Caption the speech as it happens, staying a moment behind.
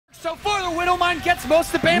So far, the Widowmine gets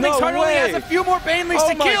most of the Banelings. Hard only has a few more Banelings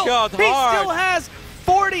to kill. God, he still has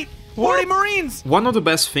 40 Marines. One of the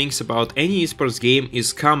best things about any esports game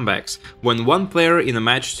is comebacks, when one player in a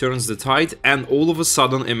match turns the tide and all of a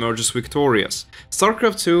sudden emerges victorious.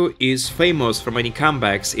 StarCraft 2 is famous for many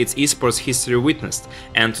comebacks its esports history witnessed,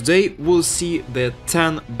 and today we'll see the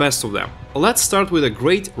 10 best of them. Let's start with a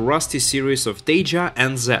great rusty series of Taeja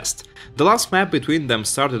and Zest. The last map between them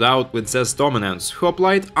started out with Zest's dominance, who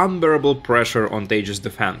applied unbearable pressure on Taeja's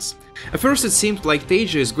defense. At first it seemed like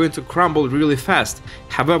Taeja is going to crumble really fast,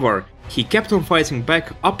 however, he kept on fighting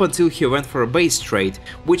back up until he went for a base trade,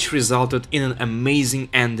 which resulted in an amazing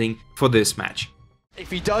ending for this match. If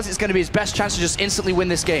he does, it's going to be his best chance to just instantly win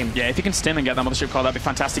this game. Yeah, if he can stim and get that Mothership core, that'd be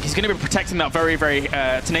fantastic. He's going to be protecting that very, very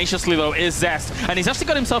tenaciously, though, is Zest. And he's actually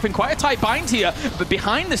got himself in quite a tight bind here. But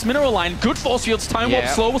behind this mineral line, good force fields, time warp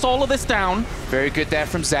slows all of this down. Very good there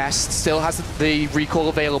from Zest. Still has the recall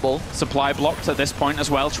available. Supply blocked at this point as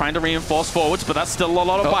well, trying to reinforce forwards, but that's still a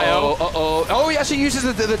lot of bio. Oh, he actually uses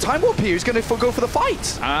the time warp here. He's going to go for the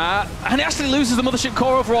fight. And he actually loses the Mothership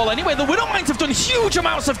core overall anyway. The Widowmines have done huge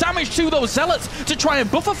amounts of damage to those Zealots to try and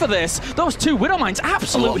buffer for this. Those two Widowmines,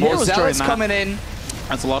 absolute heroes during that. Coming in.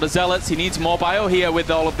 That's a lot of Zealots. He needs more bio here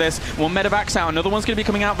with all of this. One Medivac out, another one's going to be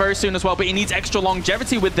coming out very soon as well, but he needs extra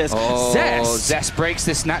longevity with this. Zest breaks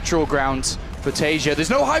this natural ground for Taeja.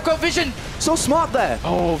 There's no high ground vision. So smart there.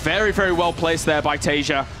 Oh, very, very well placed there by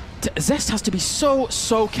Taeja. Zest has to be so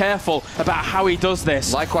careful about how he does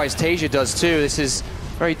this. Likewise, Taeja does too. This is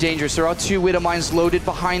very dangerous. There are two Widowmines loaded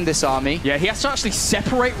behind this army. Yeah, he has to actually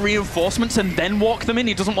separate reinforcements and then walk them in.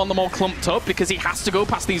 He doesn't want them all clumped up because he has to go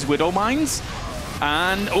past these Widowmines.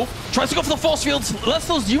 And, tries to go for the force fields, lets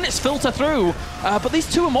those units filter through. But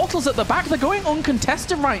these two Immortals at the back, they're going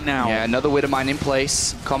uncontested right now. Yeah, another Widowmine in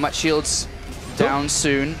place. Combat shields down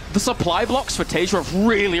soon. The supply blocks for Taeja have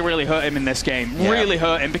really hurt him in this game. Yeah. Really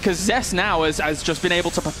hurt him, because Zest now has just been able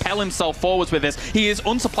to propel himself forwards with this. He is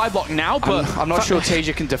unsupply blocked now, but I'm not sure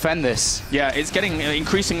Taeja can defend this. Yeah, it's getting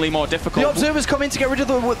increasingly more difficult. The Observers come in to get rid of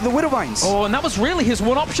the Widowmines. Oh, and that was really his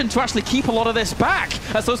one option to actually keep a lot of this back.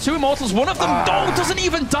 As those two Immortals, one of them doesn't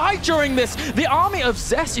even die during this. The army of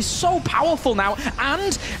Zest is so powerful now,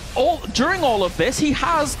 and during all of this, he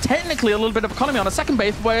has technically a little bit of economy on a second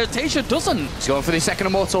base where Taeja doesn't. He's going for the second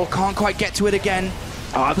Immortal, can't quite get to it again.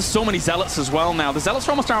 There's so many Zealots as well now. The Zealots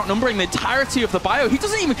are almost outnumbering the entirety of the bio.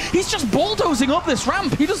 He's just bulldozing up this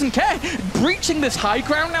ramp. He doesn't care. Breaching this high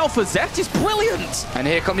ground now for Zest is brilliant. And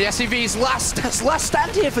here come the SCVs. Last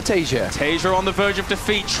stand here for Taeja. Taeja on the verge of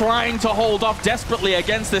defeat, trying to hold off desperately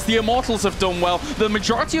against this. The Immortals have done well. The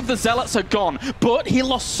majority of the Zealots are gone, but he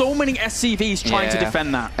lost so many SCVs trying to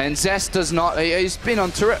defend that. And Zest does not. He's been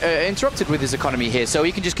interrupted with his economy here, so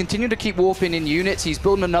he can just continue to keep warping in units. He's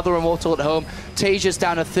building another Immortal at home. Taeja's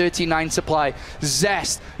down a 39 supply.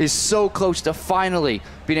 Zest is so close to finally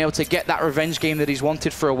being able to get that revenge game that he's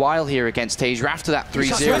wanted for a while here against Taeja after that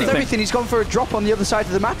 3-0. Everything. He's gone for a drop on the other side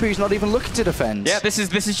of the map. He's not even looking to defend. Yeah, this is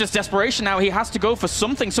just desperation now. He has to go for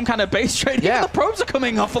something, some kind of base trade. Yeah. Even the probes are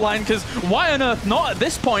coming off the line, because why on earth not at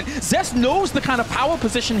this point? Zest knows the kind of power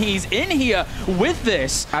position he's in here with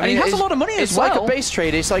this. I mean, and he has a lot of money as well. It's like a base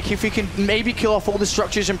trade. It's like if he can maybe kill off all the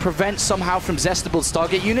structures and prevent somehow from Zest to build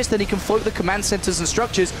Stargate units, then he can float the command centers and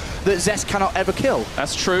structures that Zest cannot ever kill.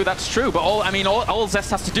 That's true, that's true. But all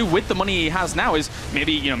Zest has to do with the money he has now is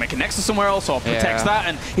maybe, make a Nexus somewhere else or protects that,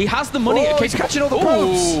 and he has the money. He's catching all the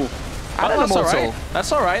probes. That's all right.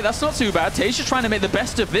 That's all right. That's not too bad. Taeja trying to make the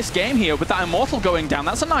best of this game here with that Immortal going down.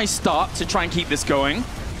 That's a nice start to try and keep this going.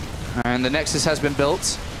 And the Nexus has been built.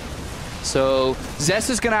 So Zest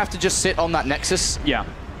is going to have to just sit on that Nexus. Yeah.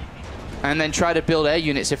 And then try to build air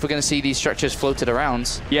units if we're going to see these structures floated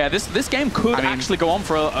around. Yeah, this game could actually go on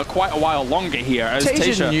for quite a while longer here. As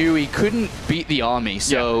Taeja knew he couldn't beat the army,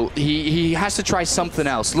 so he has to try something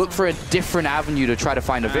else. Look for a different avenue to try to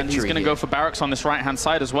find a victory. And he's going to go for barracks on this right-hand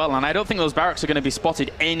side as well, and I don't think those barracks are going to be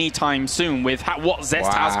spotted anytime soon with what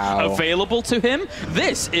Zest has available to him.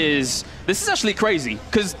 This is actually crazy,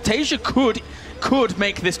 because Taeja could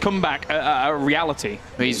make this comeback a reality.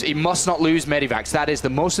 He must not lose Medivacs. That is the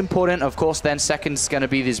most important. Of course, then second's going to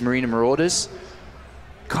be these Marine and Marauders.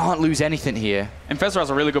 Can't lose anything here. And Fezra has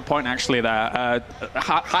a really good point, actually, there.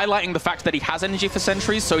 Highlighting the fact that he has energy for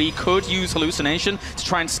sentries, so he could use Hallucination to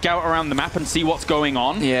try and scout around the map and see what's going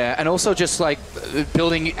on. Yeah, and also just like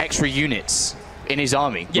building extra units in his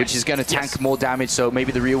army, which is going to tank more damage, so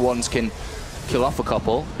maybe the real ones can kill off a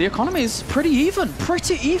couple. The economy is pretty even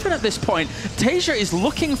at this point. Taeja is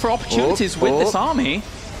looking for opportunities with this army.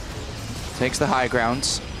 Takes the high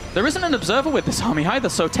ground. There isn't an observer with this army either,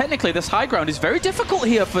 so technically this high ground is very difficult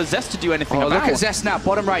here for Zest to do anything about. Look at Zest now,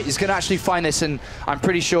 bottom right. He's going to actually find this, and I'm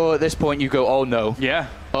pretty sure at this point you go, oh no. Yeah.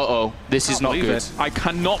 Uh-oh, this is not good. I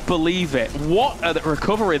cannot believe it. What a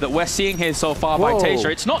recovery that we're seeing here so far by Taeja.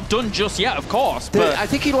 It's not done just yet, of course, but... I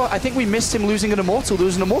think we missed him losing an Immortal. There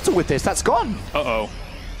was an Immortal with this. That's gone. Uh-oh.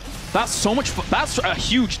 That's so much fun. That's a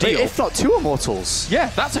huge deal. If not 2 Immortals. Yeah,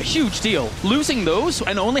 that's a huge deal. Losing those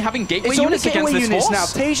and only having gateway units against this units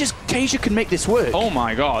force? now. Taeja can make this work. Oh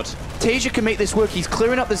my god. Taeja can make this work. He's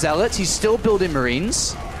clearing up the Zealots. He's still building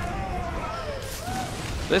Marines.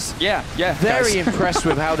 Yeah, Very impressed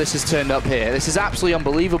with how this has turned up here. This is absolutely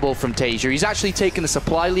unbelievable from Taeja. He's actually taken the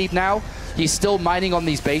supply lead now. He's still mining on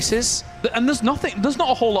these bases. And there's not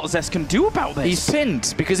a whole lot Zest can do about this. He's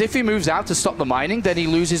pinned, because if he moves out to stop the mining, then he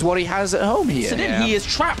loses what he has at home here. He is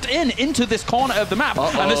trapped into this corner of the map,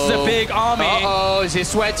 and this is a big army. Is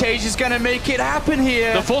this where Taeja's going to make it happen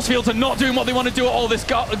here? The force fields are not doing what they want to do at all. This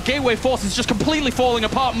gateway force is just completely falling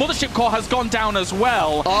apart. Mothership core has gone down as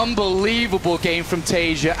well. Unbelievable game from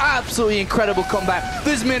Taeja. Absolutely incredible combat.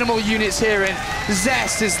 There's minimal units here, and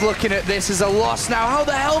Zest is looking at this as a loss now. How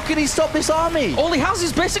the hell can he stop this army? All he has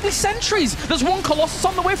is basically sentries. There's one Colossus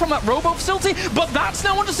on the way from that robo facility, but that's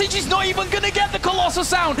now under siege. He's not even going to get the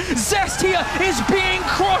Colossus down. Zest here is being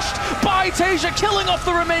crushed by Taeja, killing off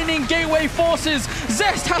the remaining gateway forces.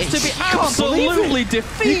 Zest has to be absolutely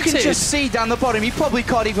defeated. You can just see down the bottom, he probably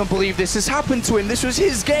can't even believe this has happened to him. This was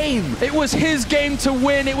his game. It was his game to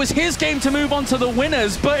win. It was his game to move on to the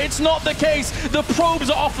winners, but it's not the case. The probes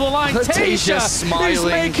are off the line. Taeja is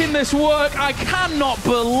making this work. I cannot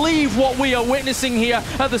believe what we are witnessing here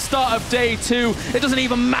at the start of day 2. It doesn't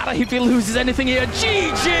even matter if he loses anything here.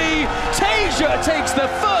 GG! Taeja takes the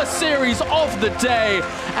first series of the day,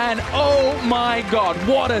 and oh my god,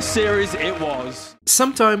 what a series it was.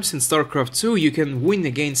 Sometimes in StarCraft 2 you can win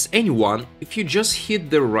against anyone if you just hit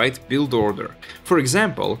the right build order. For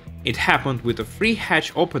example, it happened with a free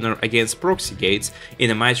hatch opener against Proxy Gates in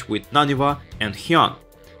a match with Naniva and Hyun.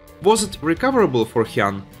 Was it recoverable for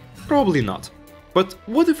Hyun? Probably not. But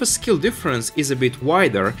what if a skill difference is a bit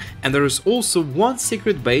wider and there is also one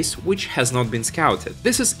secret base which has not been scouted?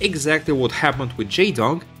 This is exactly what happened with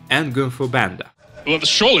Jaedong and GungFuBanda. Well,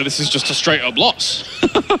 surely this is just a straight up loss.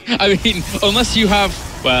 I mean, unless you have...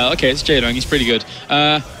 Well, okay, it's Jaedong, he's pretty good.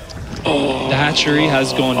 The hatchery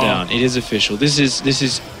has gone down. It is official. This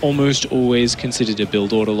is almost always considered a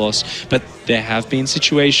build order loss, but there have been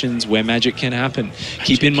situations where magic can happen.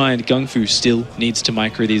 Keep in mind, GungFu still needs to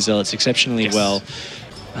micro these Zealots exceptionally well.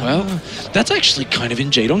 Well, that's actually kind of in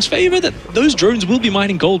Jaedong's favor, that those drones will be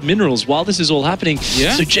mining gold minerals while this is all happening.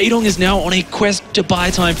 Yeah. So Jaedong is now on a quest to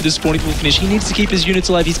buy time for this spawning pool finish. He needs to keep his units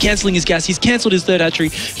alive. He's cancelling his gas. He's cancelled his third hatchery.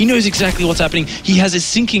 He knows exactly what's happening. He has a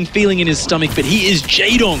sinking feeling in his stomach, but he is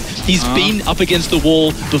Jaedong. He's been up against the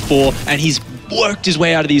wall before, and he's worked his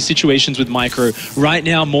way out of these situations with micro. Right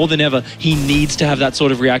now, more than ever, he needs to have that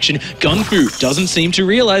sort of reaction. GungFu doesn't seem to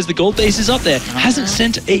realize the gold base is up there. Hasn't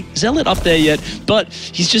sent a zealot up there yet, but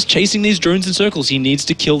he's just chasing these drones in circles. He needs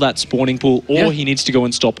to kill that spawning pool, or he needs to go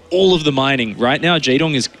and stop all of the mining. Right now,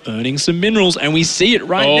 Jaedong is earning some minerals, and we see it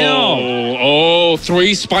right now. Oh,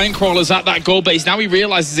 3 spine crawlers at that gold base. Now he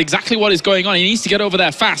realizes exactly what is going on. He needs to get over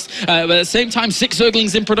there fast. But at the same time, 6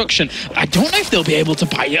 Zerglings in production. I don't know if they'll be able to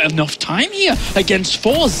buy enough time here against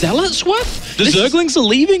 4 zealots worth. The Zerglings are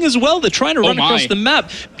leaving as well. They're trying to run across the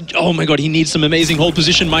map. Oh my god, he needs some amazing hold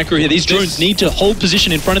position micro here. These drones need to hold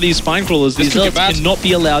position in front of these spine crawlers. These zealots cannot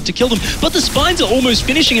be allowed to kill them. But the spines are almost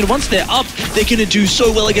finishing, and once they're up, they're going to do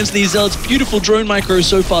so well against these zealots. Beautiful drone micros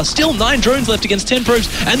so far. Still 9 drones left against 10 probes,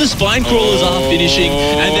 and the spine crawlers are finishing,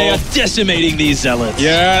 and they are decimating these zealots.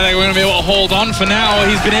 Yeah, they're going to be able to hold on for now.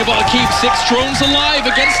 He's been able to keep 6 drones alive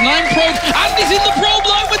against 9 probes, and he's in the probe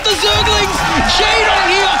line with the Zerglings. Jaedong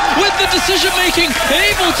here with the decision making,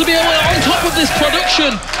 able to be able to, on top of this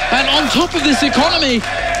production and on top of this economy.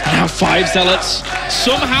 Now 5 zealots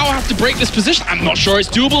somehow have to break this position. I'm not sure it's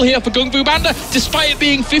doable here for GungFuBanda, despite it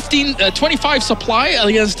being 25 supply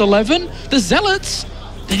against 11. The zealots,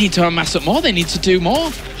 they need to amass it more. They need to do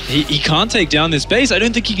more. He can't take down this base. I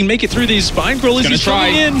don't think he can make it through these spine crawlers. He's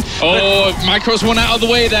coming in. Oh, Micro's one out of the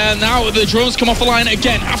way there. Now the drones come off the line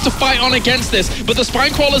again. Have to fight on against this. But the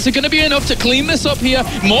spine crawlers are going to be enough to clean this up here.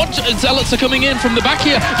 More zealots are coming in from the back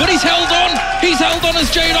here. But he's held on. He's held on as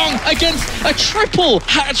Jaedong against a triple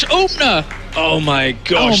hatch opener. Oh my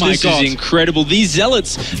gosh, this is incredible. These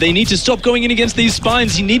Zealots, they need to stop going in against these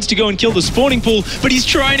spines. He needs to go and kill the spawning pool, but he's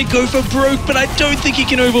trying to go for broke, but I don't think he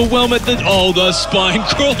can overwhelm it. Oh, the spine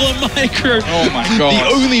crawler micro. Oh my god.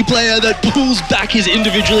 The only player that pulls back his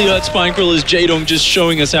individually hurt spine crawler is Jaedong, just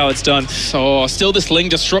showing us how it's done. So still this Ling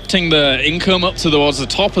disrupting the income up towards the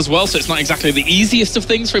top as well, so it's not exactly the easiest of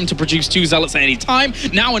things for him to produce 2 Zealots at any time.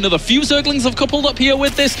 Now another few Zerglings have coupled up here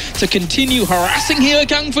with this to continue harassing here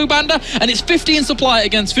GungFuBanda, and it's 15 supply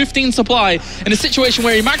against 15 supply in a situation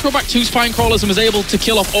where he macro back 2 spine crawlers and was able to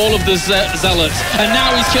kill off all of the Zealots, and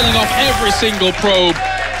now he's killing off every single probe.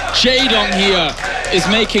 Jaedong here is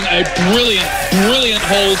making a brilliant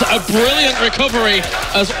hold, a brilliant recovery,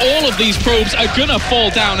 as all of these probes are gonna fall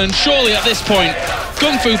down, and surely at this point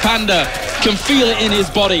GungFuBanda can feel it in his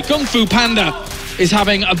body. GungFuBanda is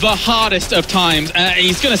having the hardest of times.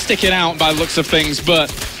 He's gonna stick it out by the looks of things,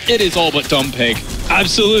 but it is all but done, Pig.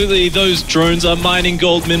 Absolutely, those drones are mining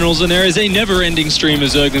gold minerals, and there is a never-ending stream of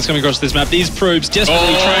Zerglings coming across this map. These probes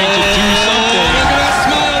desperately trying to do something. Look at that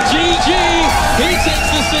smile, GG! He takes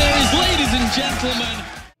the series, ladies and gentlemen.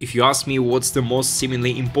 If you ask me what's the most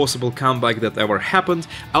seemingly impossible comeback that ever happened,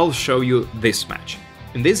 I'll show you this match.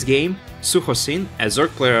 In this game, Suhosin, a Zerg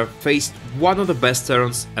player, faced one of the best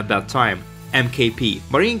Terrans at that time, MKP.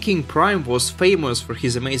 Marine King Prime was famous for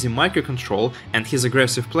his amazing microcontrol and his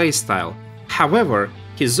aggressive playstyle. However,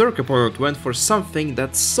 his Zerg opponent went for something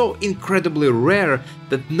that's so incredibly rare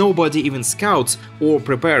that nobody even scouts or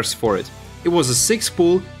prepares for it. It was a 6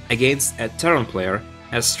 pool against a Terran player,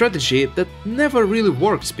 a strategy that never really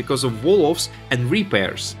works because of wall-offs and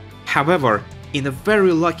repairs. However, in a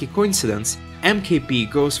very lucky coincidence,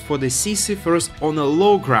 MKP goes for the CC first on a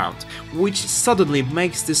low ground, which suddenly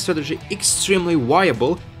makes this strategy extremely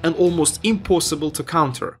viable and almost impossible to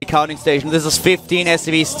counter. Counting station, this is 15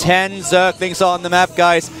 SCVs, 10 Zerglings on the map,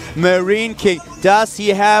 guys. Marine King, does he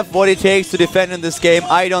have what it takes to defend in this game?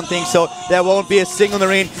 I don't think so. There won't be a single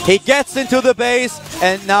Marine. He gets into the base,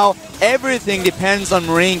 and now everything depends on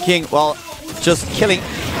Marine King, well, just killing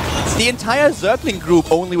the entire Zergling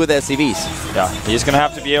group only with SCVs. Yeah, he's going to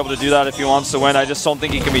have to be able to do that if he wants to win. I just don't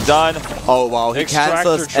think he can be done. Oh wow, he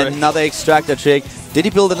cancels another extractor trick. Did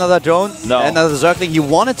he build another drone? No. Another Zergling? He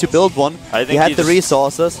wanted to build one. I think he had the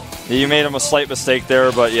resources. He made him a slight mistake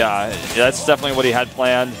there, but yeah, that's definitely what he had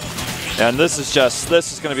planned. And this is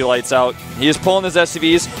going to be lights out. He is pulling his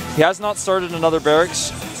SCVs. He has not started another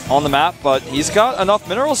barracks on the map, but he's got enough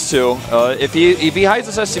minerals to. If he hides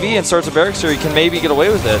his SCV and starts a barracks here, he can maybe get away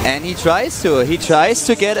with it. And he tries to. He tries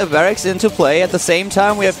to get a barracks into play. At the same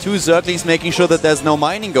time, we have 2 Zerglings making sure that there's no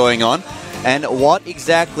mining going on. And what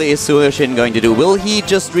exactly is Suhosin going to do? Will he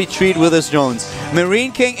just retreat with his drones?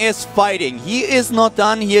 Marine King is fighting. He is not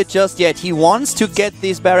done here just yet. He wants to get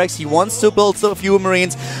these barracks. He wants to build a few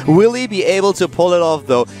Marines. Will he be able to pull it off,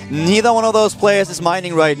 though? Neither one of those players is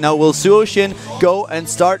mining right now. Will Suhosin go and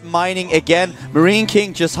start mining again? Marine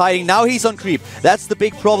King just hiding. Now he's on creep. That's the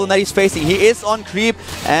big problem that he's facing. He is on creep,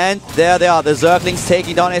 and there they are. The Zerglings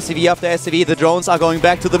taking down SCV after SCV. The drones are going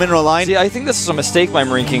back to the mineral line. See, I think this is a mistake by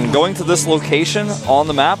Marine King. Going to this location on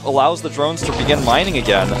the map allows the drones to begin mining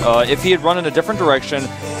again. If he had run in a different direction,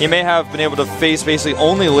 he may have been able to face basically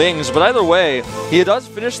only Lings, but either way, he does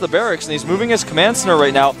finish the barracks and he's moving his command center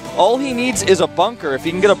right now. All he needs is a bunker. If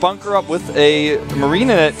he can get a bunker up with a Marine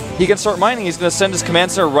in it, he can start mining. He's going to send his command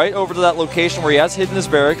center right over to that location where he has hidden his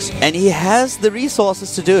barracks. And he has the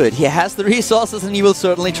resources to do it. He has the resources and he will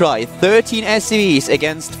certainly try. 13 SCVs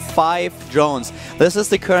against 5 drones. This is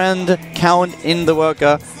the current count in the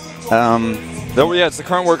worker. Yeah, it's the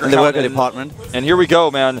current worker in the worker department. And here we go,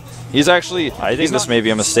 man. He's actually, I think this may be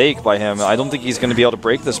a mistake by him. I don't think he's going to be able to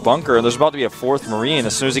break this bunker. And there's about to be a 4th Marine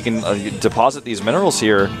as soon as he can deposit these minerals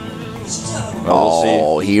here. Well,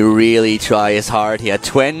 we'll see. He really tries hard here.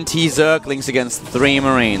 20 Zerglings against 3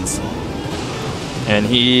 Marines. And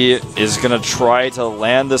he is going to try to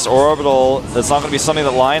land this orbital. That's not going to be something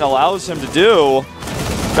that Line allows him to do.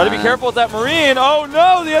 Got to be careful with that Marine. Oh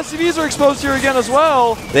no, the SCVs are exposed here again as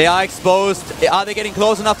well. They are exposed. Are they getting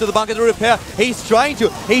close enough to the bunker to repair? He's trying to.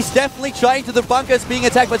 He's definitely trying to. The bunker is being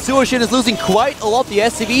attacked, but Suhosin is losing quite a lot. The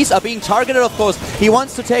SCVs are being targeted, of course. He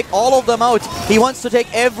wants to take all of them out. He wants to take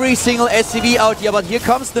every single SCV out here, but here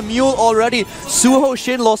comes the mule already.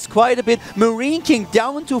 Suhosin lost quite a bit. Marine King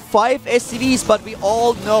down to 5 SCVs, but we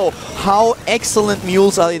all know how excellent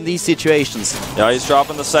mules are in these situations. Yeah, he's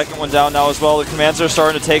dropping the second one down now as well. The commands are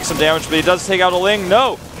starting to take some damage, but he does take out a Ling.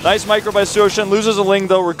 No! Nice micro by Suhosin. Loses a Ling,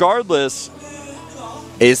 though, regardless.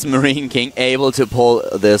 Is Marine King able to pull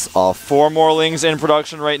this off? 4 more Lings in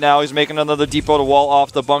production right now. He's making another depot to wall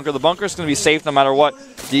off the bunker. The bunker's going to be safe no matter what.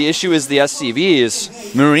 The issue is the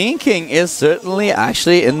SCVs. Marine King is certainly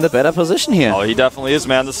actually in the better position here. Oh, he definitely is,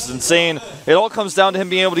 man. This is insane. It all comes down to him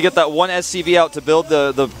being able to get that one SCV out to build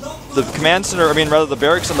the command center, I mean, rather the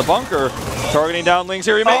barracks in the bunker. Targeting down Lings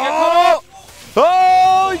here. He makes it.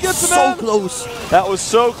 Oh, he gets him in. So close. That was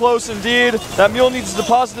so close indeed. That mule needs to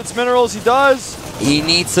deposit its minerals. He does. He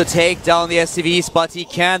needs to take down the SCVs, but he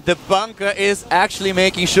can't. The bunker is actually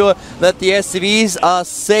making sure that the SCVs are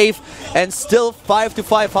safe, and still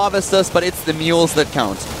 5-5 harvesters, but it's the mules that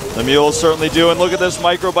count. The mules certainly do, and look at this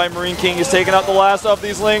micro by Marine King. He's taking out the last of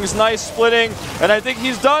these Lings. Nice splitting, and I think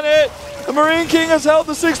he's done it. The Marine King has held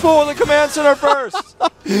the 6-pole in the command center first.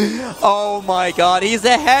 Oh my god, he's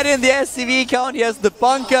ahead in the SCV count. He has the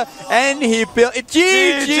bunker, and he built it.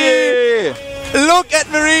 GG! Look at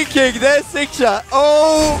Marine King, there's Xigua.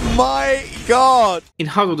 Oh my god! In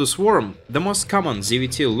How to Do Swarm, the most common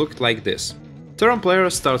ZVT looked like this. Terran player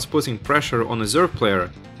starts putting pressure on a Zerg player,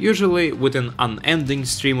 usually with an unending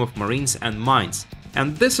stream of Marines and Mines,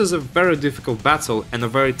 and this is a very difficult battle and a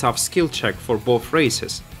very tough skill check for both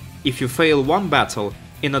races. If you fail one battle,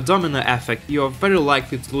 in a domino effect you are very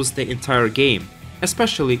likely to lose the entire game,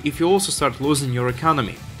 especially if you also start losing your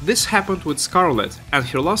economy. This happened with Scarlett, and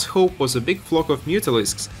her last hope was a big flock of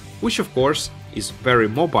Mutalisks, which of course is very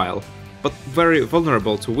mobile, but very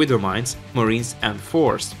vulnerable to Widow Mines, Marines and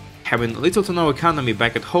Force. Having little to no economy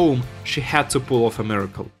back at home, she had to pull off a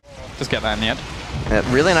miracle. Just get that in the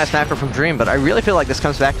end. Really nice macro from Dream, but I really feel like this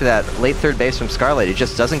comes back to that late third base from Scarlett. It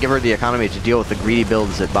just doesn't give her the economy to deal with the greedy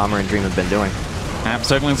builds that Bomber and Dream have been doing.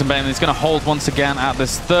 Zerglings and Banelings going to hold once again at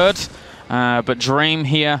this third. But Dream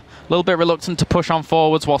here, a little bit reluctant to push on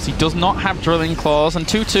forwards whilst he does not have Drilling Claws, and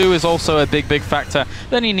 2-2 is also a big factor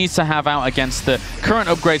that he needs to have out against the current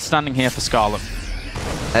upgrade standing here for Scarlett.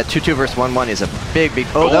 That 2-2 versus 1-1 is a big...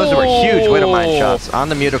 Oh, those were huge Widow Mine shots on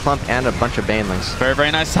the Mutaclump and a bunch of Banelings. Very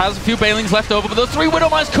nice. Has a few Banelings left over, but those 3 Widow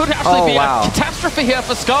Mines could actually be a catastrophe here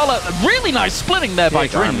for Scarlett. Really nice splitting there by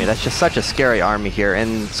Dream. Army. That's just such a scary army here,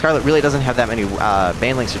 and Scarlett really doesn't have that many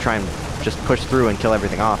Banelings to try and just push through and kill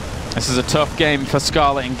everything off. This is a tough game for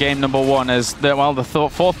Scarlett in game number 1, as the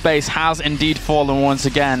fourth base has indeed fallen once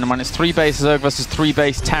again. When it's 3 base Zerg versus 3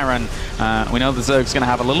 base Terran, we know the Zerg's going to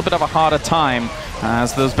have a little bit of a harder time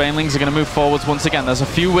as those Banelings are going to move forwards once again. There's a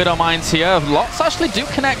few Widow Mines here. Lots actually do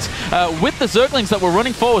connect with the Zerglings that were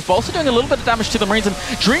running forwards, but also doing a little bit of damage to the Marines. And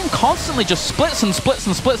Dream constantly just splits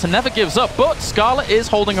and never gives up, but Scarlett is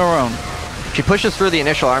holding her own. She pushes through the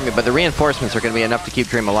initial army, but the reinforcements are going to be enough to keep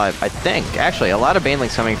Dream alive. I think, actually, a lot of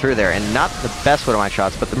Banelings coming through there, and not the best Widow Mine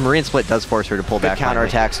shots, but the Marine split does force her to pull back.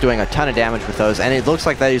 Counterattacks, doing a ton of damage with those, and it looks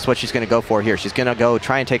like that is what she's going to go for here. She's going to go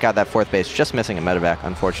try and take out that 4th base, just missing a medevac,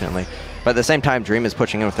 unfortunately. But at the same time, Dream is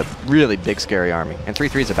pushing in with a really big, scary army, and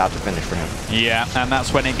 3-3 is about to finish for him. Yeah, and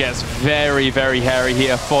that's when it gets very hairy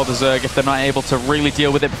here for the Zerg. If they're not able to really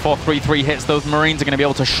deal with it before 3-3 hits, those Marines are going to be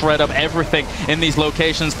able to shred up everything in these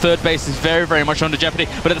locations. 3rd base is very much under jeopardy,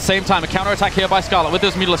 but at the same time, a counterattack here by Scarlett with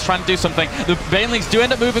those Mutalisks trying to do something. The Banelings do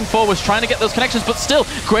end up moving forwards, trying to get those connections, but still,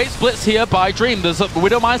 great splits here by Dream. There's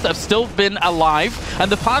Widow Mines that have still been alive,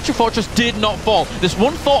 and the Planetary Fortress did not fall. This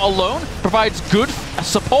one thought alone provides good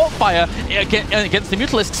support fire against the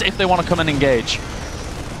Mutalisks if they want to come and engage.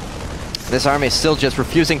 This army is still just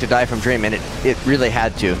refusing to die from Dream, and it really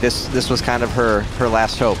had to. This was kind of her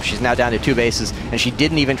last hope. She's now down to 2 bases, and she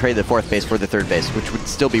didn't even trade the 4th base for the 3rd base, which would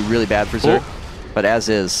still be really bad for Zerg. But as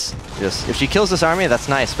is, just if she kills this army, that's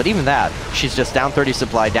nice. But even that, she's just down 30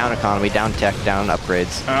 supply, down economy, down tech, down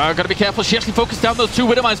upgrades. Gotta be careful. She actually focused down those 2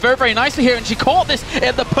 Widow Mines very nicely here, and she caught this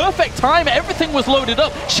at the perfect time. Everything was loaded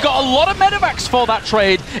up. She got a lot of medevacs for that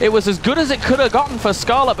trade. It was as good as it could have gotten for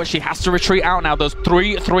Scarlett, but she has to retreat out now. Those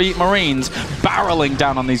 3 Marines barreling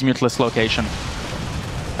down on these Mutalisk location.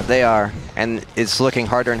 They are, and it's looking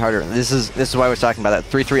harder and harder. This is why we're talking about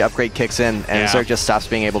that. 3-3 upgrade kicks in, and Zerg just stops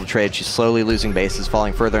being able to trade. She's slowly losing bases,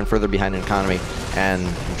 falling further and further behind in economy, and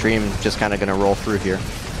Dream just kind of going to roll through here.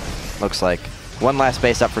 Looks like. One last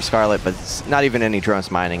base up for Scarlett, but it's not even any drones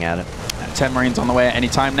mining at it. 10 Marines on the way at any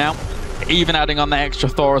time now. Even adding on the extra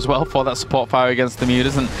Thor as well for that support fire against the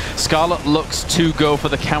Mutas, and Scarlett looks to go for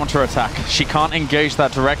the counter-attack. She can't engage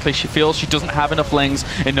that directly. She feels she doesn't have enough Lings,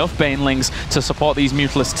 enough Banelings to support these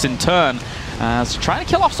Mutalisks in turn. So trying to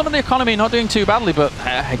kill off some of the economy, not doing too badly, but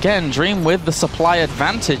again, Dream with the supply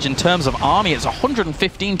advantage in terms of army. It's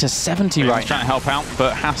 115 to 70 right now. Trying to help out,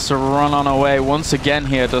 but has to run on away once again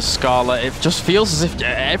here, does Scarlett. It just feels as if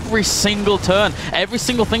every single turn, every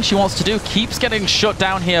single thing she wants to do keeps getting shut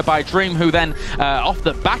down here by Dream, who then, off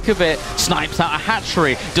the back of it, snipes out a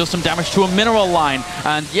hatchery, does some damage to a mineral line,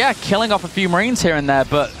 and yeah, killing off a few Marines here and there,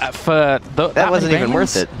 but for that wasn't even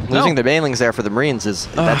worth it. Losing the Banelings there for the Marines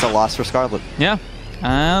that's a loss for Scarlett. Yeah,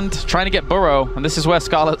 and trying to get Burrow, and this is where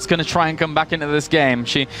Scarlett's going to try and come back into this game.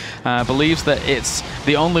 She believes that it's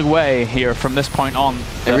the only way here from this point on.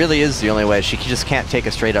 It really is the only way. She just can't take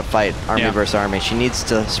a straight-up fight, army versus army. She needs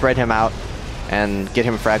to spread him out and get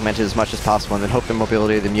him fragmented as much as possible, and then hope the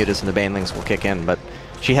mobility of the Mutas and the Banelings will kick in. But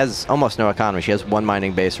she has almost no economy. She has one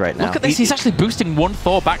mining base right now. Look at this. He's actually boosting one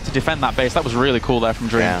Thor back to defend that base. That was really cool there from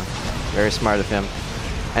Dream. Yeah, very smart of him.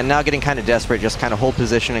 And now getting kind of desperate, just kind of hold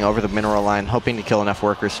positioning over the mineral line, hoping to kill enough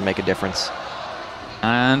workers to make a difference.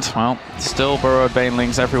 And, well, still burrowed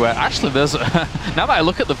Banelings everywhere. Actually, there's... now that I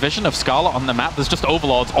look at the vision of Scarlett on the map, there's just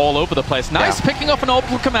Overlords all over the place. Nice picking up an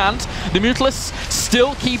orbital command. The Mutalisks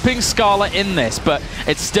still keeping Scarlett in this, but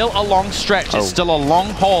it's still a long stretch. It's still a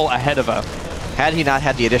long haul ahead of her. Had he not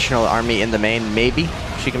had the additional army in the main, maybe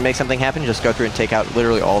she can make something happen, just go through and take out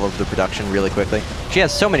literally all of the production really quickly. She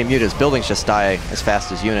has so many mutas, buildings just die as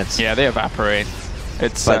fast as units. Yeah, they evaporate.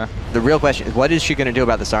 But the real question is, what is she going to do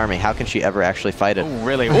about this army? How can she ever actually fight it? Oh,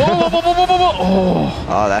 really? Whoa, whoa, whoa, whoa, whoa, whoa.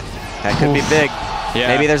 Oh, that could be big. Yeah.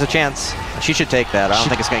 Maybe there's a chance. She should take that. I don't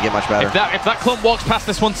think it's going to get much better. If that clump walks past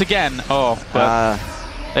this once again, but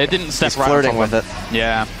it didn't step right flirting with it.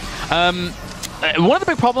 Yeah. One of the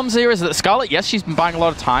big problems here is that Scarlett, yes, she's been buying a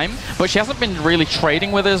lot of time, but she hasn't been really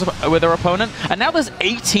trading with her opponent. And now there's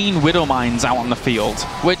 18 Widow Mines out on the field,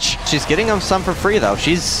 which... She's getting them some for free, though.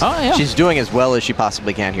 She's doing as well as she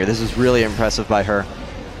possibly can here. This is really impressive by her.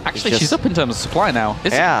 Actually, she's up in terms of supply now.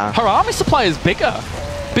 Her army supply is bigger,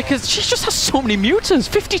 because she just has so many mutas,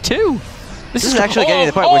 52. This is actually getting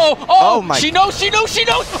to the point where... Oh my... She knows!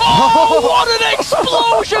 Oh, what an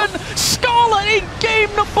explosion! Scarlett in game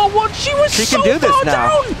 #1. She can do this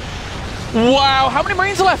now. Wow, how many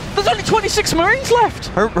Marines are left? There's only 26 Marines left.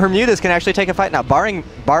 Her mutas can actually take a fight now, barring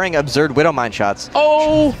absurd Widow Mine shots.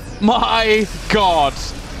 Oh my god.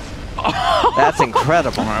 That's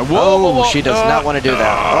incredible. Whoa, she does not want to do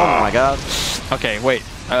that. Oh my god. Okay, wait.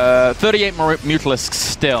 38 Mutalisks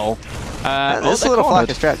still. This little flock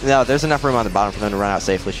is trapped. No, there's enough room on the bottom for them to run out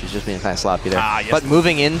safely. She's just being kind of sloppy there. Yes. But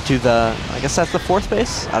moving into the, I guess that's the 4th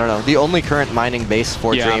base? I don't know. The only current mining base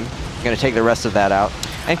for Dream. Going to take the rest of that out.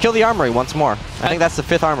 And kill the armory once more. I think that's the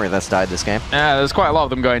 5th armory that's died this game. Yeah, there's quite a lot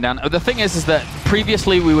of them going down. The thing is that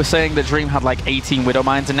previously we were saying that Dream had like 18 Widow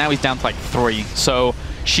Mines, and now he's down to like 3. So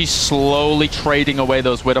she's slowly trading away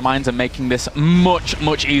those Widow Mines and making this much,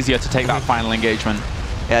 much easier to take that final engagement.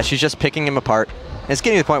 Yeah, she's just picking him apart. It's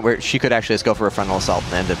getting to the point where she could actually just go for a frontal assault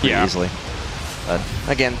and end it pretty easily. But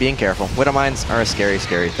again, being careful. Widow Mines are a scary,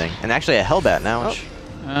 scary thing. And actually a Hellbat now, which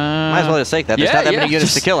might as well just take that. There's not that many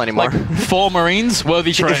units to kill anymore. Like 4 Marines,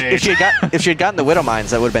 worthy trade. If she had gotten the Widow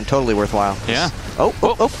Mines, that would have been totally worthwhile. Yeah.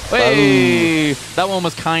 Hey! That one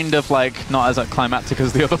was kind of like not as climactic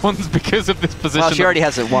as the other ones because of this position. Well, she already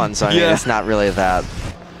has it won, so I mean, it's not really that.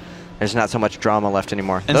 There's not so much drama left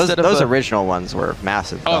anymore. Those original ones were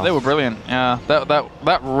massive. Oh, they were brilliant. Yeah,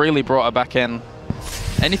 that really brought her back in.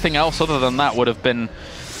 Anything else other than that would have been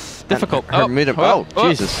difficult.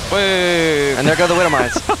 Jesus. Wait. And there go the Widow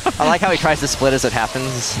Mines. I like how he tries to split as it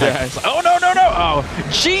happens. Yeah, it's like, oh, no. Oh,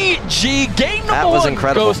 GG. Game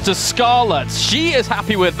 #1 goes to Scarlett. She is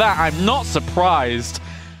happy with that. I'm not surprised.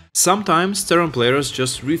 Sometimes Terran players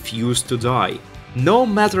just refuse to die. No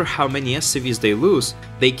matter how many SCVs they lose,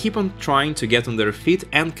 they keep on trying to get on their feet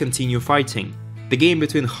and continue fighting. The game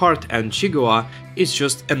between Heart and Xigua is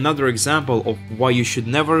just another example of why you should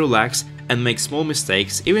never relax and make small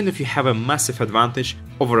mistakes, even if you have a massive advantage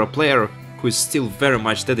over a player who is still very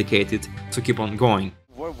much dedicated to keep on going.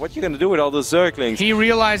 What are you going to do with all those Zerglings? He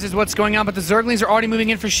realizes what's going on, but the Zerglings are already moving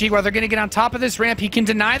in for Xigua. They're going to get on top of this ramp. He can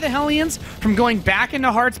deny the Hellions from going back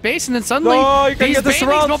into Heart's base, and then suddenly these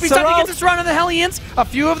Banelings won't be stopped. He gets the surround of the Hellions. A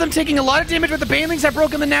few of them taking a lot of damage, but the Banelings have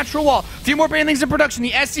broken the natural wall. A few more Banelings in production.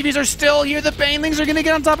 The SCVs are still here. The Banelings are going to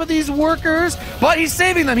get on top of these workers, but he's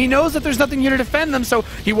saving them. He knows that there's nothing here to defend them, so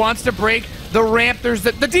he wants to break the ramp.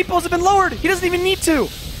 The depots have been lowered. He doesn't even need to.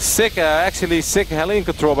 Sick, actually sick Hellion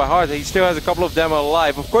control by Heart. He still has a couple of them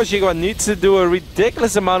alive. Of course, Xigua needs to do a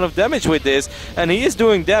ridiculous amount of damage with this, and he is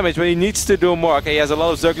doing damage, but he needs to do more. Okay, he has a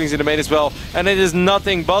lot of Zerglings in the main as well, and it is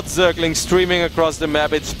nothing but Zerglings streaming across the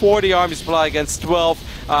map. It's 40 army supply against 12.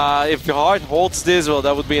 If Heart holds this, well,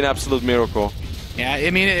 that would be an absolute miracle. Yeah,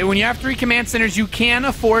 I mean, when you have 3 command centers, you can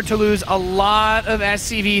afford to lose a lot of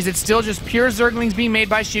SCVs. It's still just pure Zerglings being made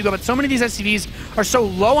by Xigua, but so many of these SCVs are so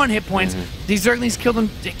low on hit points. These Zerglings kill them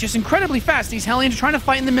just incredibly fast. These Hellions are trying to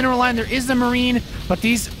fight in the mineral line. There is the Marine, but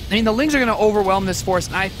the Lings are going to overwhelm this force,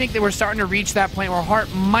 and I think that we're starting to reach that point where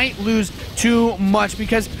Heart might lose too much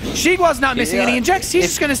because Xigua's not missing any injects. He's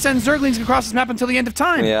just going to send Zerglings across this map until the end of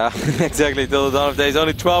time. Yeah, exactly, till the dawn of days.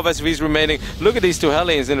 Only 12 SCVs remaining. Look at these 2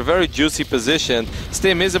 Hellions in a very juicy position.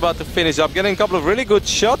 Stim is about to finish up, getting a couple of really good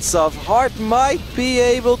shots off. Heart might be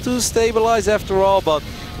able to stabilize after all, but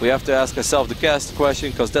we have to ask ourselves the cast question,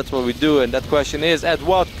 because that's what we do, and that question is, at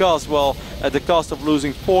what cost? Well, at the cost of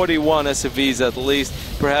losing 41 SCVs at least,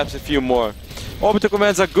 perhaps a few more. Orbital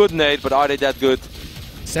commands are good, Nate, but are they that good?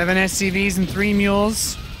 7 SCVs and 3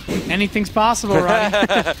 mules. Anything's possible,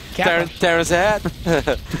 right? Terrence ahead.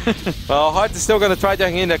 Well, Heart is still going to try to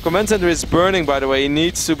hang in there. Command center is burning, by the way. He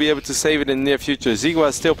needs to be able to save it in the near future. Xigua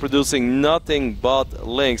is still producing nothing but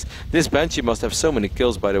links. This Banshee must have so many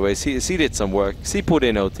kills, by the way. She did some work. She put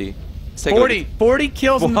in OT. 40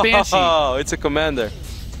 kills in the Banshee. Oh, it's a commander.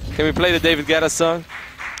 Can we play the David Guetta song?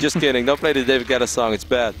 Just kidding. Don't play the David Guetta song. It's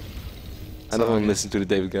bad. I don't want to listen to the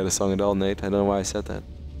David Guetta song at all, Nate. I don't know why I said that.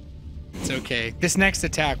 It's okay. This next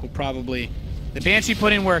attack will probably... The Banshee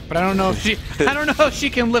put in work, but I don't know if she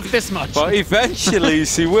can lift this much. Well, eventually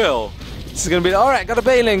she will. This is going to be... Alright, got a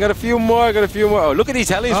Bailing, got a few more. Oh, look at these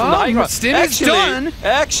Hellions from the high ground. Stim is done.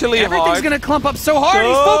 Actually, everything's going to clump up so hard.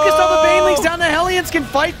 He's focused on the Banelings down. The Hellions can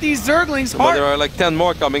fight these Zerglings hard. But there are like 10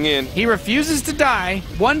 more coming in. He refuses to die.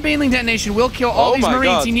 One Baneling detonation will kill all these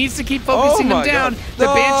Marines. God. He needs to keep focusing them down. The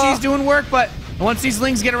Banshee's doing work, but once these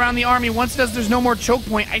Lings get around the army, once there's no more choke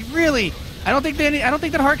point, I don't think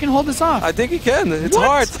that Heart can hold this off. I think he can. It's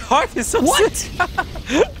Heart. Heart is so sick.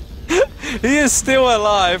 He is still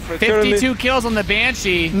alive. 52 kills on the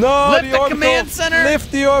Banshee. No, Lift the command center.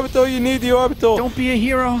 Lift the orbital. You need the orbital. Don't be a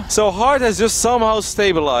hero. So Heart has just somehow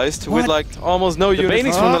stabilized with like almost no units. The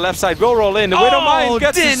Banelings from the left side will roll in. The Widowmine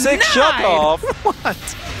gets the 6th shot off.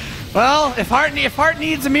 What? Well, if Heart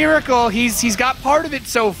needs a miracle, he's got part of it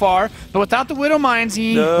so far. But without the Widowmines,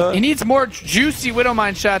 he needs more juicy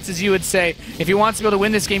Widowmine shots, as you would say, if he wants to be able to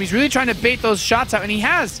win this game. He's really trying to bait those shots out, and he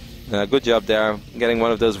has. Good job there, getting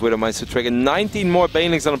one of those Widowmines to trigger. 19 more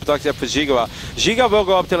Banelings on the production for Xigua. Xigua will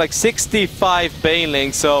go up to like 65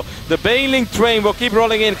 Banelings, so the Baneling train will keep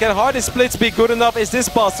rolling in. Can Heart's splits be good enough? Is this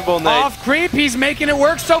possible, Nate? Off creep, he's making it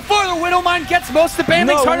work so far. The Widowmine gets most of the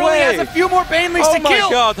Banelings. Heart only has a few more Banelings to kill.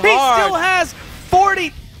 God, he still has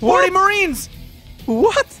 40 Marines.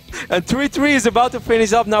 What? And 3-3 is about to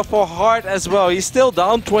finish up now for Heart as well. He's still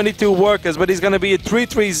down 22 workers, but he's going to be a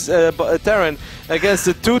 3-3 Terran against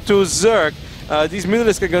the 2-2 Zerg. These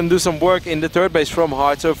Mutalisks are going to do some work in the third base from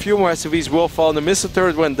Heart, so a few more SCVs will fall. The missile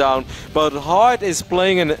turret went down, but Heart is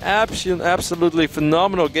playing an absolutely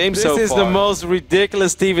phenomenal game so far. This is the most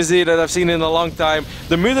ridiculous TVZ that I've seen in a long time.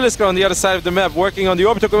 The Mutalisks are on the other side of the map, working on the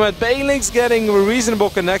orbital command. Baneling's getting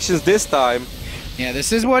reasonable connections this time. Yeah,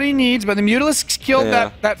 this is what he needs, but the Mutalisks killed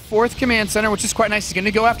that 4th command center, which is quite nice. He's going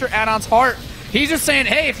to go after Add-on's Heart. He's just saying,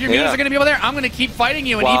 hey, if your Mutas are going to be over there, I'm going to keep fighting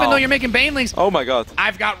you. And even though you're making Banelings, oh my God,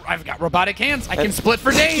 I've got robotic hands. I can split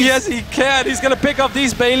for days. Yes, he can. He's going to pick up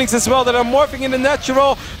these Banelings as well that are morphing in the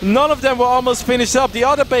natural. None of them will almost finish up. The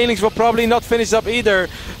other Banelings will probably not finish up either.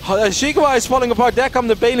 Xigua is falling apart. There come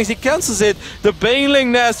the Banelings. He cancels it. The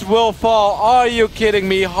Baneling nest will fall. Are you kidding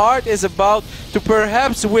me? Heart is about to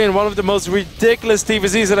perhaps win one of the most ridiculous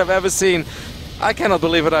TVZs that I've ever seen. I cannot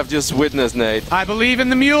believe what I've just witnessed, Nate. I believe in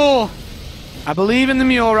the mule. I believe in the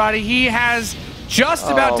mule, Roddy. He has just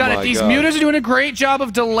about done it. These Mutas are doing a great job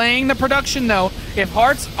of delaying the production, though. If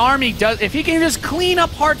Heart's army if he can just clean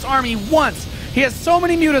up Heart's army once, he has so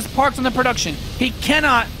many Mutas parked on the production. He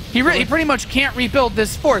cannot. He pretty much can't rebuild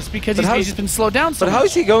this force because he's just been slowed down so much. But how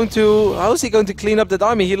is he going to clean up that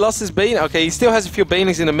army? He lost his Bane. Okay, he still has a few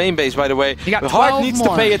Banelings in the main base, by the way. Heart needs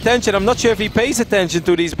to pay attention. I'm not sure if he pays attention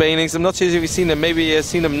to these Banelings. I'm not sure if he's seen them. Maybe he has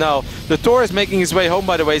seen them now. The Tor is making his way home,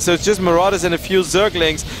 by the way, so it's just Marauders and a few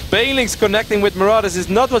Zerglings. Banelings connecting with Marauders is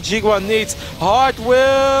not what Xigua needs. Heart will...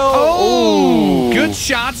 Oh, good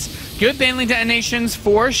shots. Good Baneling detonations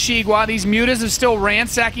for Xigua. These Mutas are still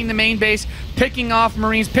ransacking the main base, picking off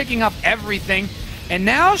Marines, picking off everything. And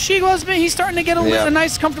now he's starting to get a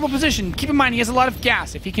nice, comfortable position. Keep in mind, he has a lot of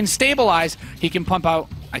gas. If he can stabilize, he can pump out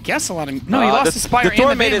I guess a lot of... No, he lost his Spire the and Tor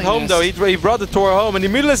the made it Baneling home, though. He brought the Tor home, and the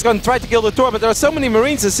Mutalisk going to try to kill the Tor, but there are so many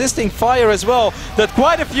Marines assisting fire as well that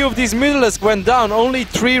quite a few of these Mutalisk went down. Only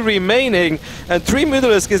 3 remaining, and 3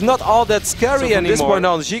 Mutalisk is not all that scary anymore. From this point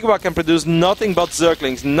on, Xigua can produce nothing but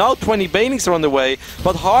Zerglings. Now 20 Banelings are on the way,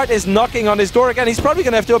 but Hart is knocking on his door again. He's probably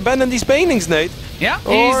going to have to abandon these Banelings, Nate. Yeah,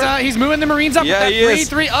 he's moving the Marines up with that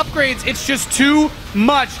 3-3 upgrades. It's just too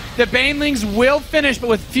much. The Banelings will finish, but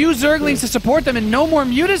with few Zerglings to support them and no more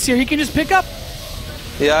Mutas here, he can just pick up.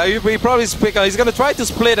 Yeah, he probably pick up. He's going to try to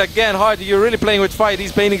split again. Hard, you're really playing with fire.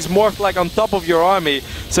 These Banelings morph like on top of your army.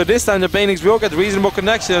 So this time the Banelings will get reasonable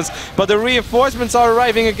connections, but the reinforcements are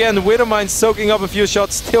arriving again. The Widowmine soaking up a few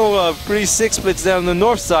shots. Still 3 6 splits down on the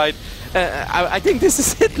north side. I think this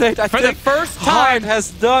is it, Nate. For the first time, Hart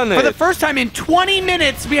has done it. For the first time in 20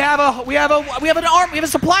 minutes, we have a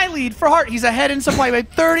supply lead for Hart. He's ahead in supply by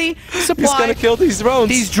 30 supply. He's gonna kill these drones.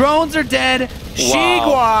 These drones are dead.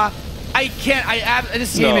 Xigua.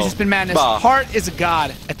 This game has just been madness. Hart is a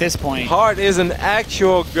god at this point. Hart is an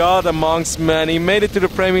actual god amongst men. He made it to the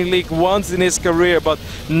Premier League once in his career, but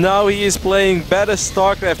now he is playing better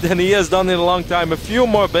StarCraft than he has done in a long time. A few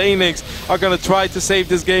more Banelings are going to try to save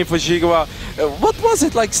this game for Xigua. What was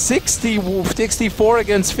it, like 64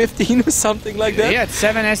 against 15 or something like that? Yeah, it's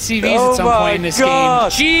 7 SCVs at some point in this game.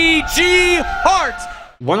 GG Hart!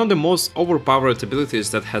 One of the most overpowered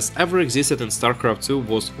abilities that has ever existed in StarCraft 2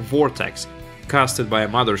 was Vortex, casted by a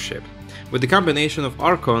mothership. With the combination of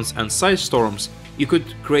Archons and Side Storms, you could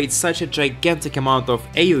create such a gigantic amount of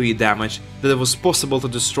AoE damage that it was possible to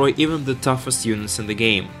destroy even the toughest units in the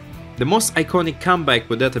game. The most iconic comeback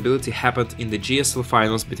with that ability happened in the GSL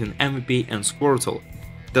finals between MVP and Squirtle.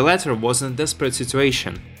 The latter was in a desperate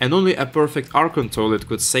situation, and only a perfect Archon toilet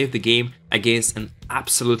could save the game against an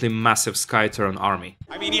absolutely massive Sky Terran army.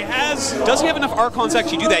 I mean, does he have enough Archons to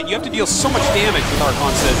actually do that? You have to deal so much damage with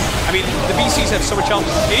Archons. I mean, the BCs have so much health.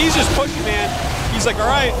 He's just pushing, man. He's like, all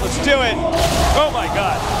right, let's do it. Oh my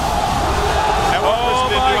god. Oh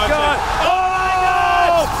my god.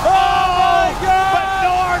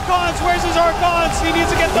 Where's his Archons? He needs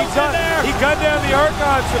to get those in there. He gunned down the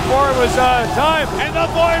Archons before it was time. And the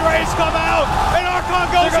Void Rays come out. And Archon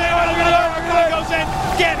goes in. Another Archon goes in.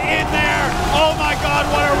 Get in there. Oh my god,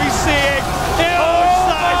 what are we seeing?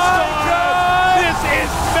 Side Storm. This is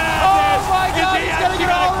madness. Oh my god, he's going to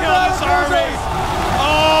kill this army.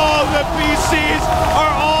 Oh, the PCs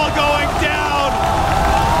are all going down.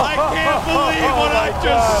 I can't believe what I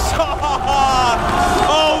just saw.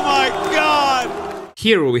 Oh my god.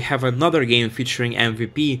 Here we have another game featuring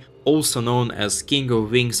MVP, also known as King of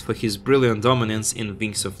Wings for his brilliant dominance in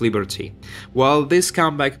Wings of Liberty. While this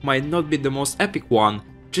comeback might not be the most epic one,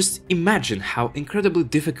 just imagine how incredibly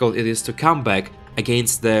difficult it is to come back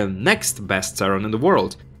against the next best Terran in the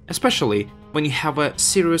world, especially when you have a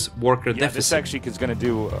serious worker deficit. This actually is going to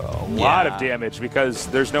do a lot of damage because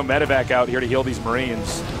there's no medevac out here to heal these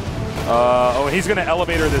Marines. And he's going to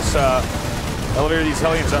elevator these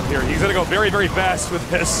Hellions up here. He's going to go very, very fast with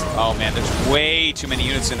this. Oh man, there's way too many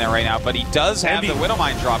units in there right now, but he does have the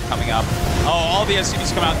Widowmine drop coming up. Oh, all the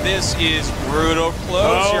SCVs come out. This is brutal.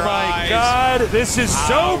 Close your eyes. Oh my god, this is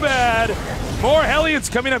so bad. More Hellions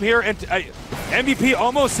coming up here, and MVP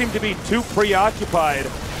almost seemed to be too preoccupied.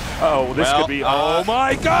 Oh, this could be, oh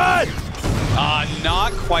my god!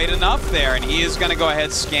 Not quite enough there, and he is going to go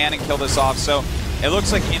ahead, scan, and kill this off. So it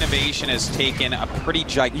looks like Innovation has taken a pretty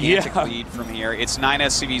gigantic lead from here. It's 9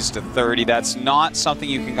 SCVs to 30. That's not something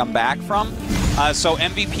you can come back from. So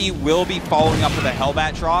MVP will be following up with a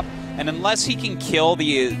Hellbat drop, and unless he can kill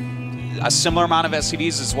a similar amount of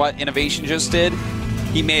SCVs as what Innovation just did,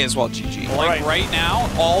 he may as well GG. Like right now,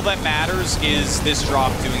 all that matters is this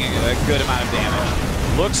drop doing a good amount of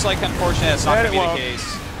damage. Looks like, unfortunately, that's not going to be the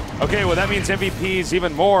case. Okay, well that means MVP's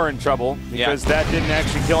even more in trouble because that didn't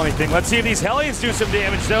actually kill anything. Let's see if these Hellions do some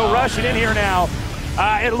damage though. Rushing in here now.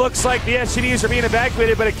 It looks like the SCVs are being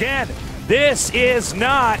evacuated, but again, this is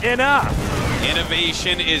not enough.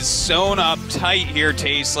 Innovation is sewn up tight here,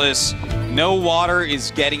 Tasteless. No water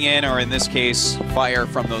is getting in, or in this case, fire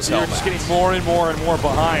from those Hellbats. You're just getting more and more and more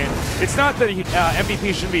behind. It's not that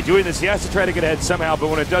MVP shouldn't be doing this. He has to try to get ahead somehow, but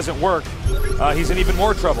when it doesn't work, he's in even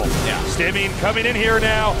more trouble. Yeah. Stimming coming in here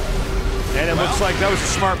now. And it looks like that was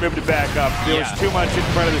a smart move to back up. There was too much in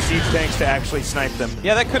front of the siege tanks to actually snipe them.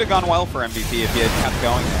 Yeah, that could have gone well for MVP if he had kept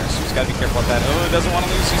going there, so he's got to be careful with that. Oh, doesn't want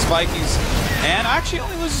to lose these Vikings. And actually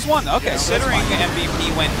only loses one. Okay, considering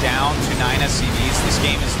MVP went down to 9 SCVs, this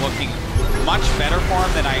game is looking much better for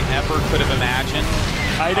him than I ever could have imagined.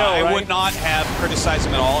 I know, I would not have criticized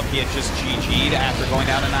him at all if he had just GG'd after going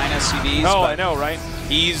down to 9 SCVs. Oh, I know, right?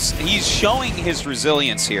 He's showing his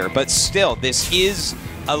resilience here, but still, this is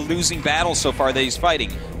a losing battle so far that he's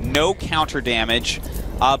fighting. No counter damage.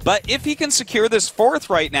 But if he can secure this 4th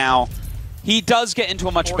right now, he does get into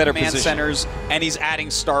a much better position. Centers, and he's adding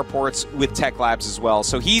starports with Tech Labs as well.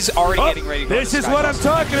 So he's already getting ready to go. This is what I'm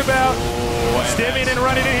talking about. Stimming and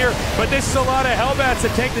running in here. But this is a lot of Hellbats to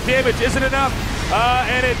take the damage. Isn't enough.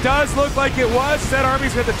 And it does look like it was. That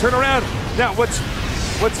army's going to turn around. Now, what's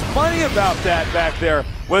funny about that back there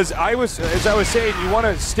was, as I was saying, you want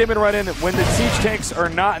to stim and run in when the siege tanks are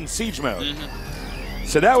not in siege mode.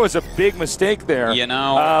 So that was a big mistake there,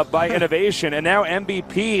 by Innovation, and now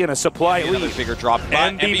MVP in a supply lead. Another bigger drop.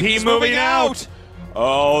 MVP's moving out.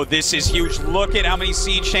 Oh, this is huge. Look at how many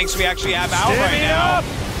siege tanks we actually have out right now.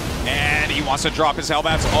 And he wants to drop his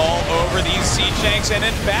Hellbats all over these siege tanks, and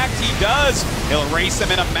in fact he does. He'll erase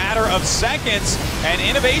them in a matter of seconds, and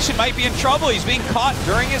Innovation might be in trouble. He's being caught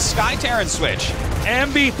during his Sky Terran switch.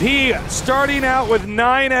 MVP starting out with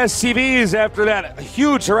 9 SCVs after that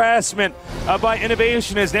huge harassment by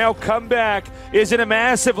Innovation has now come back, is in a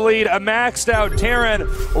massive lead, a maxed out Terran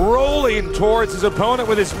rolling towards his opponent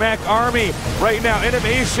with his mech army. Right now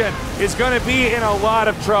Innovation is going to be in a lot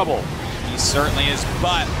of trouble. He certainly is,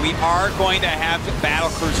 but we are going to have battle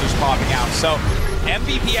cruisers popping out. So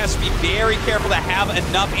MVP has to be very careful to have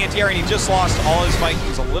enough anti-air, and he just lost all his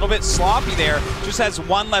Vikings. A little bit sloppy there, just has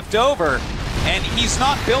 1 left over. And he's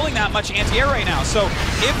not building that much anti-air right now. So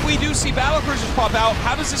if we do see battle cruisers pop out,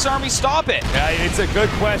 how does this army stop it? Yeah, it's a good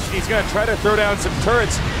question. He's going to try to throw down some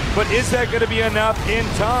turrets, but is that going to be enough in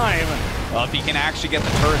time? Well, if he can actually get the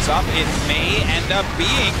turrets up, it may end up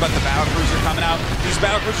being, but the battle cruiser coming out. These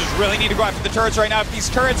battle cruisers really need to go after the turrets right now. If these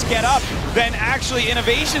turrets get up, then actually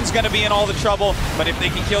Innovation's going to be in all the trouble. But if they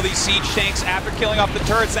can kill these siege tanks after killing off the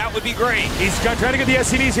turrets, that would be great. He's trying to get the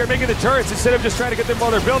SCVs here, making the turrets instead of just trying to get them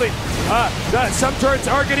while they're building. Some turrets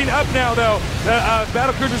are getting up now, though.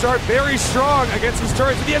 Battle cruisers are very strong against these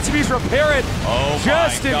turrets. The SCVs repair it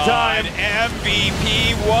just in time.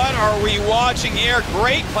 MVP, what are we watching here?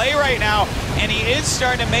 Great play right now. And he is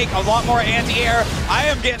starting to make a lot more anti-air. I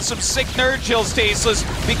am getting some sick nerd chills, Tasteless,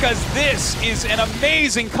 because this is an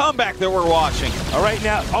amazing comeback that we're watching. All right,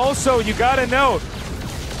 now, also, you got to note,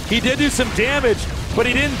 he did do some damage, but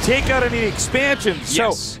he didn't take out any expansions.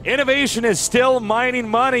 Yes. So Innovation is still mining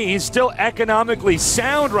money. He's still economically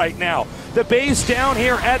sound right now. The base down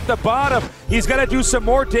here at the bottom, he's got to do some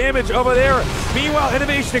more damage over there. Meanwhile,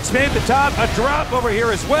 Innovation expanded the top, a drop over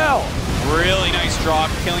here as well. Really nice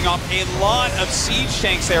drop, killing off a lot of siege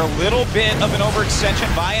tanks there. A little bit of an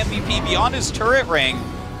overextension by MVP beyond his turret ring.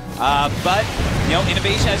 But, you know,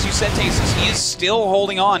 Innovation, as you said, Tasteless, he is still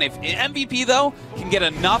holding on. If MVP, though, can get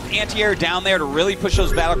enough anti-air down there to really push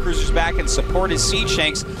those battlecruisers back and support his siege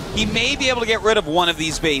tanks, he may be able to get rid of one of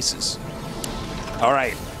these bases. All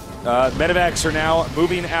right. Medevacs are now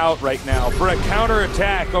moving out right now for a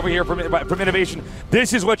counter-attack over here from Innovation.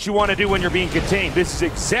 This is what you want to do when you're being contained. This is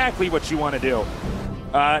exactly what you want to do.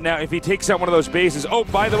 Now, if he takes out one of those bases... Oh,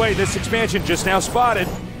 by the way, this expansion just now spotted.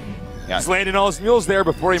 Yeah. He's landing all his mules there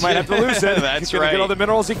before he might have to lose it. That's He's going to get all the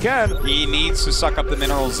minerals he can. He needs to suck up the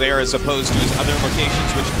minerals there as opposed to his other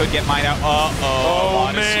locations, which could get mined out. A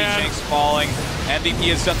lot of siege tanks falling. MVP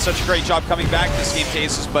has done such a great job coming back this game,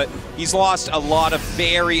 Tasteless, but he's lost a lot of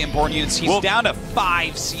very important units. He's down to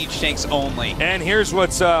 5 siege tanks only. And here's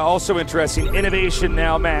what's also interesting. Innovation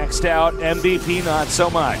now maxed out. MVP not so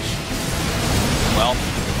much. Well,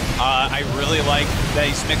 I really like that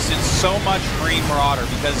he's mixed in so much Marine Marauder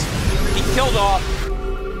because he killed off,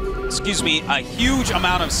 a huge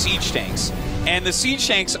amount of siege tanks. And the siege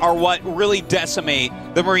tanks are what really decimate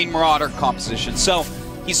the Marine Marauder composition. So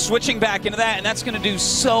he's switching back into that, and that's going to do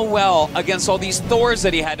so well against all these Thors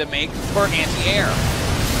that he had to make for anti-air.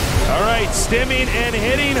 All right, stimming and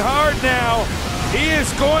hitting hard now. He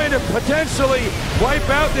is going to potentially wipe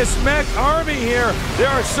out this mech army here. There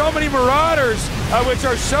are so many Marauders, which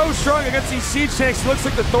are so strong against these siege tanks. It looks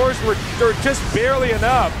like the Thors were just barely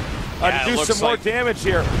enough to do some more damage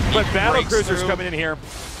here. But battlecruisers coming in here.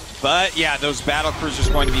 But yeah, those battlecruisers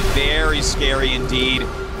are going to be very scary indeed.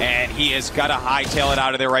 And he has got to hightail it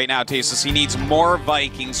out of there right now, Tasteless. He needs more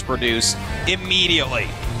Vikings produced immediately.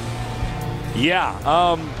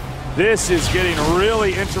 Yeah, this is getting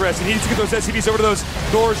really interesting. He needs to get those SCVs over to those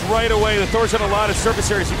Thors right away. The Thors have a lot of surface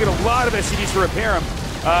area, so you get a lot of SCVs to repair them.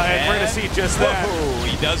 And we're going to see just that.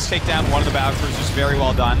 He does take down one of the battlecruisers. Very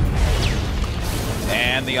well done.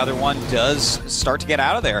 And the other one does start to get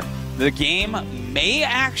out of there. The game may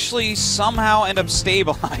actually somehow end up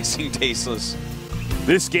stabilizing, Tasteless.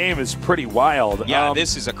 This game is pretty wild. Yeah,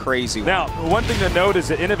 this is a crazy one. Now, one thing to note is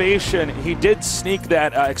that Innovation, he did sneak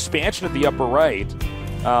that expansion at the upper right.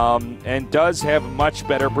 and does have much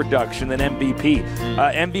better production than MVP.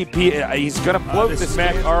 MVP, he's going to float this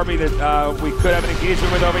mech army that we could have an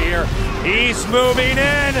engagement with over here. He's moving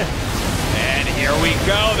in. And here we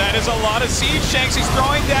go. That is a lot of siege tanks. He's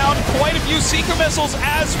throwing down quite a few Seeker missiles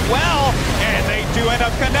as well. And they do end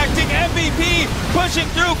up connecting. MVP pushing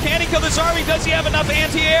through. Can he kill this army? Does he have enough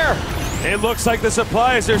anti-air? It looks like the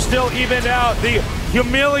supplies are still evened out. The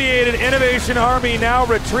humiliated Innovation Army now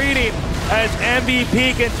retreating as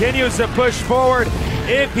MVP continues to push forward.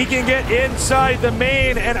 If he can get inside the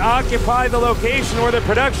main and occupy the location where the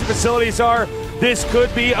production facilities are, this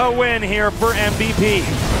could be a win here for MVP.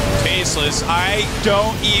 Faceless, I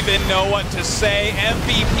don't even know what to say.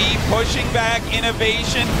 MVP pushing back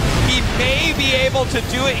Innovation. He may be able to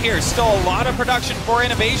do it here. Still a lot of production for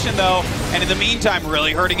Innovation though. And in the meantime,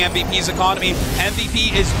 really hurting MVP's economy.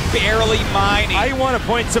 MVP is barely mining. I want to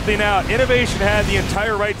point something out. Innovation had the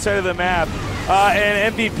entire right side of the map,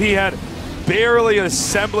 and MVP had barely a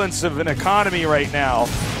semblance of an economy right now,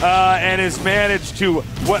 and has managed to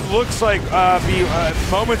what looks like be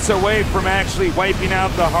moments away from actually wiping out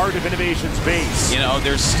the heart of Innovation's base. You know,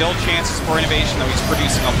 there's still chances for Innovation, though. He's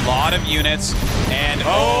producing a lot of units, and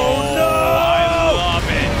oh no! I love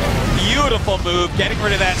it. Beautiful move, getting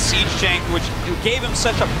rid of that siege tank, which gave him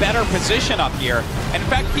such a better position up here. And in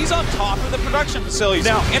fact, he's on top of the production facilities.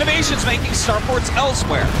 Now, Innovation's making starports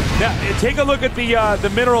elsewhere. Now, take a look at the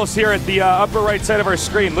minerals here at the upper right side of our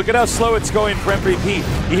screen. Look at how slow it's going for MVP.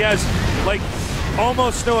 He has, like,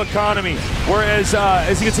 almost no economy, whereas,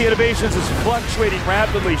 as you can see, Innovations is fluctuating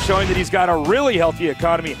rapidly, showing that he's got a really healthy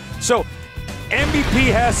economy. So,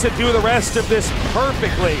 MVP has to do the rest of this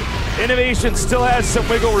perfectly. Innovation still has some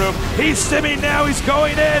wiggle room. He's stimming now, he's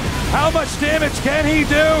going in. How much damage can he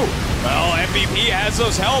do? Well, MVP has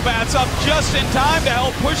those Hellbats up just in time to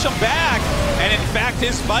help push him back. And in fact,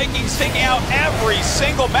 his Vikings taking out every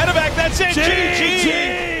single medevac. That's it,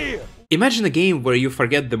 GG! Imagine a game where you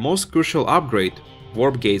forget the most crucial upgrade,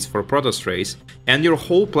 warp gates for Protostrays, and your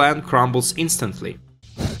whole plan crumbles instantly.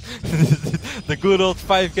 The good old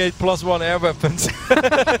 5-gate +1 air weapons.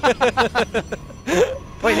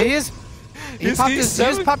 Wait, he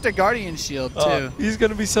just popped a Guardian Shield too. He's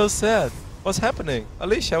gonna be so sad. What's happening?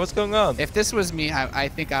 Alicia, what's going on? If this was me, I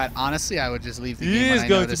think honestly I would just leave the game when I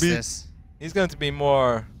noticed this. He's going to be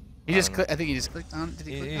more... I think he just clicked on. Did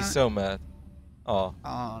he click on? He's so mad. Oh.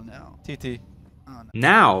 Oh no. TT. Oh, no.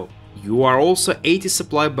 Now, you are also 80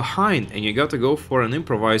 supply behind and you gotta go for an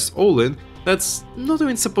improvised all-in that's not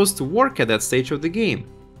even supposed to work at that stage of the game.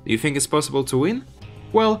 Do you think it's possible to win?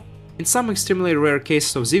 Well, in some extremely rare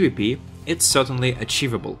cases of ZVP, it's certainly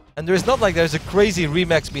achievable. And there's not like there's a crazy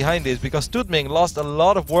remax behind this, because Toodming lost a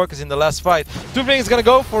lot of workers in the last fight. Toodming is gonna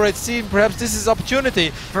go for it, see perhaps this is opportunity.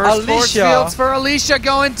 First force fields for Alicia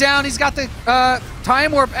going down, he's got the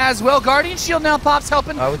Time Warp as well. Guardian Shield now pops,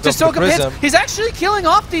 helping to soak up hits. He's actually killing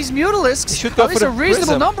off these Mutalisks, should go at least a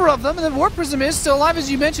reasonable number of them, and the Warp Prism is still alive,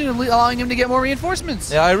 as you mentioned, allowing him to get more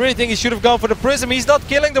reinforcements. Yeah, I really think he should have gone for the Prism. He's not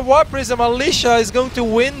killing the Warp Prism. Alicia is going to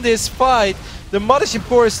win this fight. The Mothership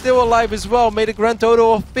Core is still alive as well, made a grand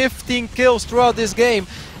total of 15 kills throughout this game.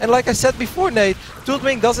 And like I said before, Nate,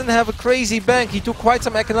 Toodming doesn't have a crazy bank. He took quite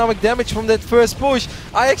some economic damage from that first push.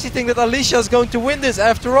 I actually think that Alicia is going to win this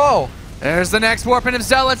after all. There's the next Warping of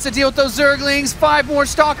Zealots to deal with those Zerglings. 5 more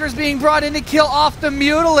Stalkers being brought in to kill off the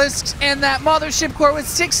Mutalisks. And that Mothership Core with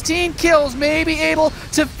 16 kills may be able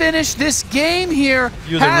to finish this game here.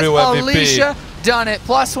 Has Alicia done it?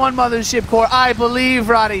 +1 Mothership Core. I believe,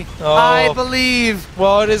 Roddy. Oh. I believe.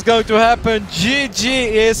 Well, it is going to happen. GG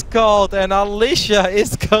is called, and Alicia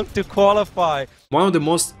is going to qualify. One of the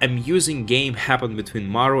most amusing game happened between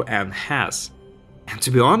Maru and Has. And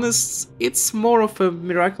to be honest, it's more of a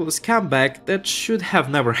miraculous comeback that should have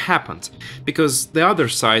never happened, because the other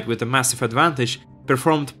side with a massive advantage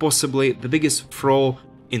performed possibly the biggest throw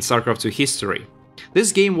in StarCraft 2 history.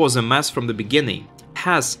 This game was a mess from the beginning.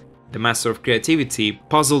 Has, the master of creativity,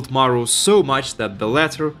 puzzled Maru so much that the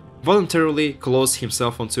latter voluntarily closed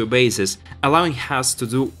himself on 2 bases, allowing Has to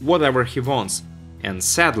do whatever he wants. And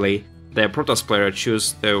sadly, the Protoss player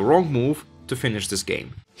chose the wrong move to finish this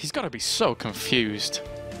game. He's got to be so confused.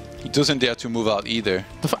 He doesn't dare to move out either.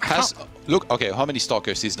 Look, okay, how many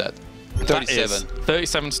Stalkers is that? 37.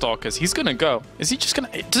 37 Stalkers. He's gonna go. Is he just gonna...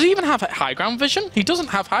 Does he even have high ground vision? He doesn't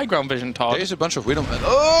have high ground vision, Todd. There's a bunch of Widowmen.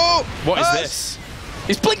 Oh! What is this?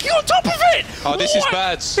 He's blinking on top of it! Oh, this is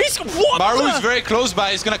bad. Maru is very close by.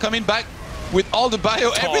 He's gonna come in back with all the bio.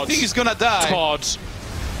 Todd, everything is gonna die. Todd.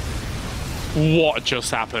 What just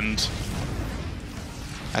happened?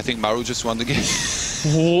 I think Maru just won the game.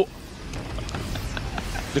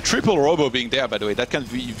 The triple robo being there, by the way, that can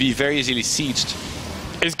be very easily sieged.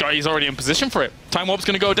 He's already in position for it. Time Warp's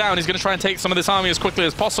going to go down. He's going to try and take some of this army as quickly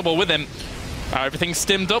as possible with him. Everything's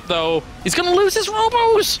stimmed up, though. He's going to lose his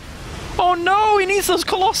Robos! Oh no, he needs those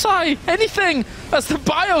Colossi! Anything! As the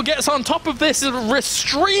Bio gets on top of this, the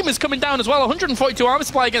stream is coming down as well. 142 armor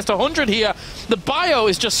supply against 100 here. The Bio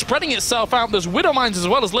is just spreading itself out. There's Widow Mines as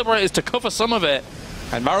well as Liberators to cover some of it.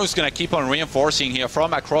 And Maru's going to keep on reinforcing here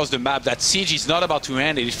from across the map that siege is not about to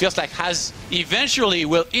end. It feels like Has eventually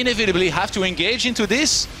will inevitably have to engage into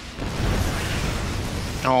this.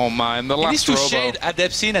 Oh man, the last he needs to robo. shade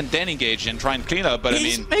Adepsin and then engage and try and clean up, but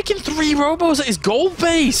He's I mean... making 3 robos at his gold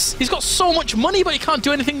base. He's got so much money, but he can't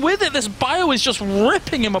do anything with it. This Bio is just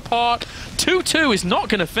ripping him apart. 2-2 is not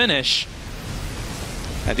going to finish.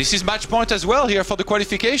 And this is match point as well here for the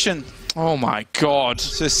qualification. Oh my god.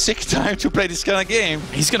 It's a sick time to play this kind of game.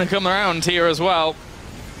 He's going to come around here as well.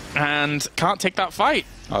 And can't take that fight.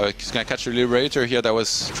 Oh, he's going to catch the Liberator here that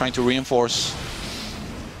was trying to reinforce.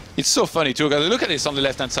 It's so funny too, guys. Look at this on the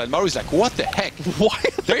left-hand side. Maru's like, what the heck? Why?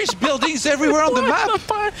 There's buildings everywhere on the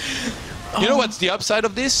map. You know what's the upside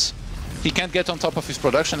of this? He can't get on top of his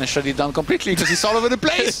production and shut it down completely because it's all over the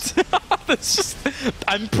place.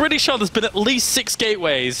 I'm pretty sure there's been at least 6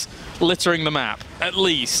 gateways littering the map. At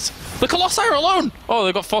least. The Colossi are alone. Oh,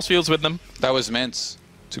 they've got force fields with them. That was meant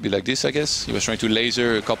to be like this, I guess. He was trying to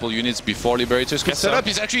laser a couple units before Liberators could set up.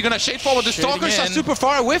 He's actually going to shade forward. The Stalkers are super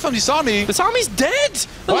far away from this army. This army's dead.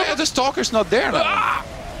 Why are the Stalkers not there now? Ah!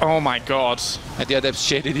 Oh my god. And the Adepts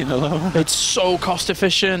shaded in alone. It's so cost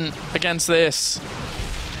efficient against this.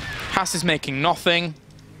 Haas is making nothing.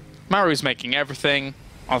 Maru's making everything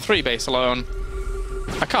on 3 base alone.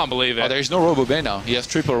 I can't believe it. Oh, there's no Robo Bay now. He has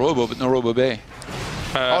triple Robo, but no Robo Bay.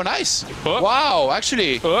 Oh, nice. Wow,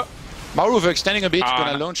 actually. Maru extending a bit,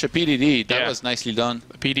 gonna launch a PDD. That was nicely done.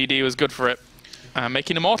 The PDD was good for it.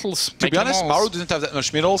 Making Immortals. To be honest, Maru doesn't have that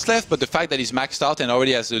much minerals left, but the fact that he's maxed out and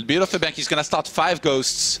already has a bit of a bank, he's gonna start 5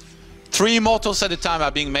 Ghosts. 3 Immortals at a time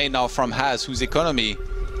are being made now from Has, whose economy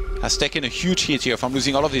has taken a huge hit here from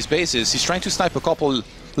losing all of these bases. He's trying to snipe a couple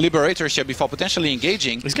Liberators here before potentially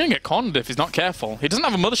engaging. He's going to get conned if he's not careful. He doesn't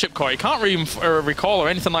have a Mothership core. He can't recall or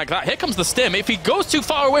anything like that. Here comes the stim. If he goes too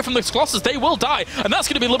far away from the Colossus, they will die. And that's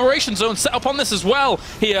going to be Liberation Zone set up on this as well.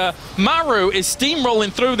 Here, Maru is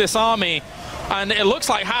steamrolling through this army. And it looks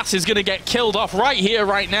like Haas is going to get killed off right here,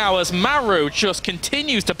 right now, as Maru just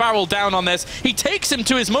continues to barrel down on this. He takes him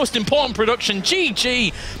to his most important production,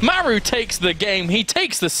 GG. Maru takes the game. He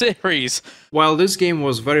takes the series. While this game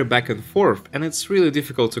was very back and forth, and it's really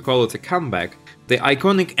difficult to call it a comeback, the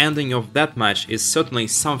iconic ending of that match is certainly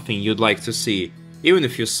something you'd like to see, even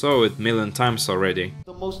if you saw it a million times already.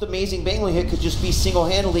 The most amazing Baneling hit could just be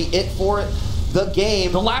single-handedly it for it. The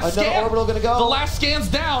game. The last scan. Orbital gonna go. The last scan's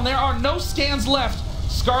down. There are no scans left.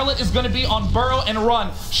 Scarlett is going to be on burrow and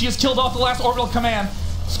run. She has killed off the last orbital command.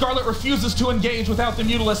 Scarlett refuses to engage without the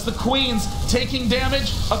Mutalisk. The Queen's taking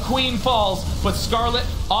damage. A Queen falls, but Scarlett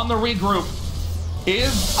on the regroup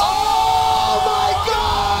is. Oh my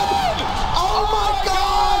God! Oh my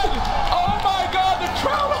God! Oh my God! The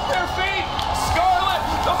crowd at their feet. Scarlett,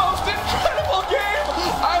 the most incredible game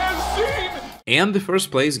I have seen. And the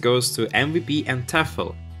first place goes to MVP and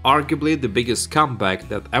Tefel, arguably the biggest comeback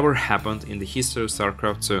that ever happened in the history of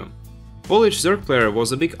StarCraft 2. Polish Zerg player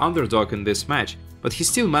was a big underdog in this match, but he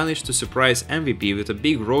still managed to surprise MVP with a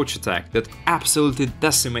big roach attack that absolutely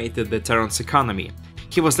decimated the Terran's economy.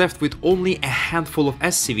 He was left with only a handful of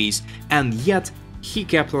SCVs, and yet he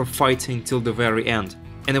kept on fighting till the very end.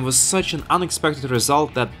 And it was such an unexpected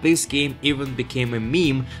result that this game even became a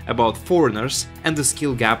meme about foreigners and the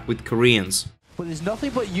skill gap with Koreans. But there's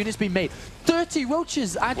nothing but units being made. 30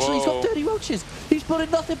 roaches! Actually, he's got 30 roaches. He's putting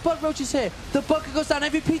nothing but roaches here. The bunker goes down.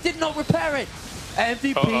 MVP did not repair it.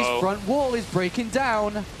 MVP's front wall is breaking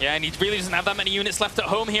down. Yeah, and he really doesn't have that many units left at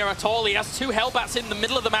home here at all. He has 2 Hellbats in the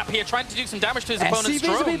middle of the map here, trying to do some damage to his opponent's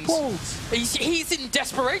drones. He's in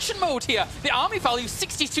desperation mode here. The army value is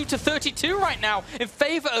 62 to 32 right now in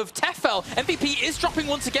favor of Tefel. MVP is dropping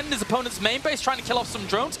once again in his opponent's main base, trying to kill off some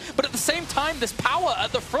drones, but at the same time, this power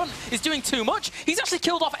at the front is doing too much. He's actually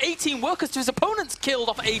killed off 18 workers to his opponent's killed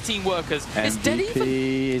off 18 workers. It's dead even.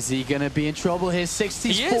 Is he going to be in trouble here?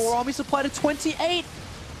 64 army supply to 28.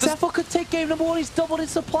 Tefel could take game number 1. He's doubled his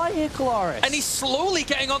supply here, Kalaris. And he's slowly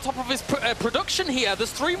getting on top of his production here.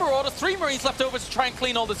 There's 3 Marauders, 3 Marines left over to try and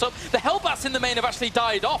clean all this up. The Hellbats in the main have actually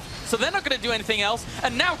died off, so they're not going to do anything else.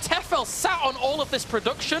 And now Tefel, sat on all of this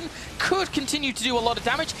production, could continue to do a lot of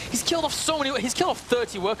damage. He's killed off so many. He's killed off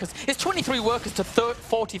 30 workers. It's 23 workers to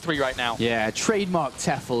 43 right now. Yeah, trademark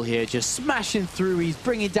Tefel here, just smashing through. He's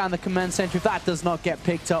bringing down the command center. If that does not get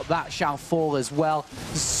picked up, that shall fall as well.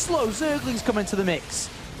 Slow Zerglings come into the mix.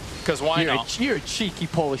 Because why not? You're a cheeky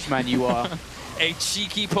Polish man, you are. A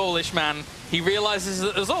cheeky Polish man. He realizes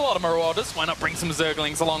that there's a lot of Marauders. Why not bring some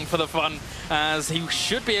Zerglings along for the fun? As he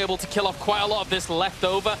should be able to kill off quite a lot of this left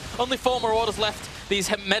over. Only 4 Marauders left. These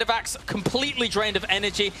medevacs completely drained of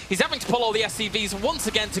energy. He's having to pull all the SCVs once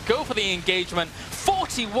again to go for the engagement.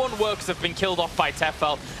 41 workers have been killed off by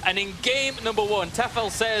Tefel. And in game number 1, Tefel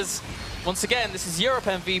says, once again, this is Europe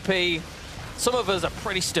MVP. Some of us are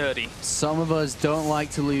pretty sturdy. Some of us don't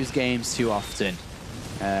like to lose games too often.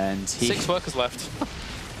 And 6 workers left.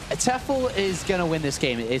 Tefel is going to win this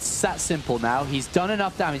game. It's that simple now. He's done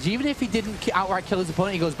enough damage. Even if he didn't outright kill his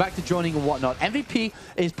opponent, he goes back to droning and whatnot. MVP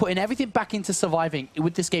is putting everything back into surviving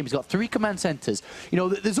with this game. He's got 3 command centers. You know,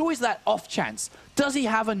 there's always that off chance. Does he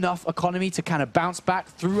have enough economy to kind of bounce back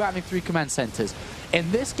through having 3 command centers?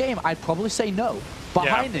 In this game, I'd probably say no.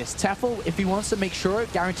 Behind this, Tefel, if he wants to make sure,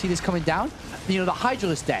 guarantee this coming down, you know, the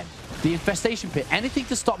Hydralisk Den, the Infestation Pit, anything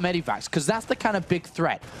to stop Medivacs, because that's the kind of big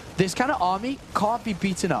threat. This kind of army can't be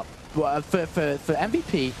beaten up. For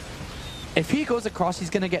MVP, if he goes across, he's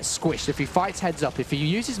going to get squished. If he fights heads up, if he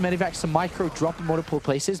uses Medivacs to micro drop in multiple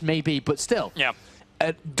places, maybe, but still. Yeah.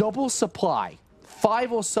 A double supply,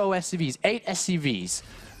 5 or so SCVs, 8 SCVs.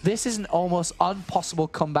 This is an almost impossible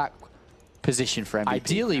comeback position for MVP.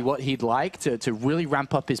 Ideally, what he'd like to really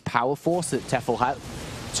ramp up his power force that Tefel had.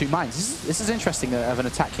 2 mines. This is interesting of an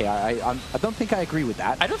attack here. I don't think I agree with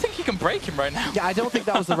that. I don't think you can break him right now. Yeah, I don't think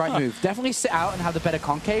that was the right move. Definitely sit out and have the better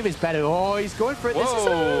concave is better. Oh, he's going for it. Whoa. This is a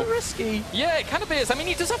little risky. Yeah, it kind of is. I mean,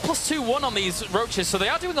 he does have +2/1 on these roaches, so they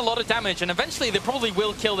are doing a lot of damage, and eventually they probably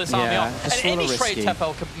will kill this army off. And any trade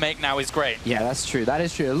Tefel can make now is great. Yeah, that's true. That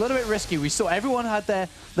is true. A little bit risky. We saw everyone had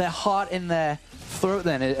their heart in their throat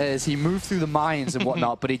then as he moved through the mines and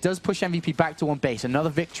whatnot, but he does push MVP back to 1 base. Another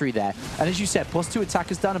victory there. And as you said, +2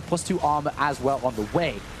 attackers done and +2 armor as well on the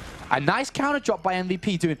way. A nice counter drop by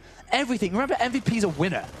MVP doing everything. Remember, MVP's a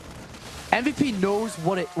winner. MVP knows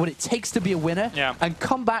what it takes to be a winner and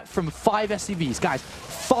come back from 5 SCVs. Guys,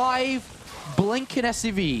 5 blinking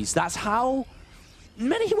SCVs. That's how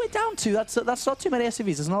many he went down to. That's not too many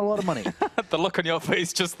SCVs. There's not a lot of money. The look on your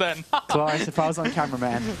face just then. Clarence, if I was on camera,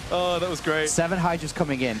 man. Oh, that was great. 7 Hydras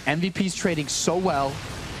coming in. MVP's trading so well.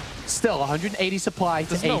 Still, 180 supply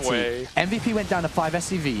to 80. No way. MVP went down to 5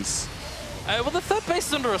 SCVs. Well, the 3rd base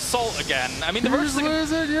is under assault again. I mean, the He's losing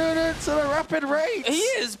units at a rapid rate. He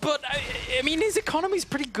is, but I mean, his economy's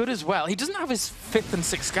pretty good as well. He doesn't have his 5th and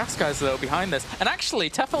 6th gas guys, though, behind this. And actually,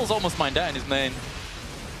 Tefel's almost mined out in his main.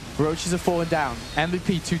 Roaches are falling down.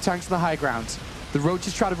 MVP, 2 tanks on the high ground. The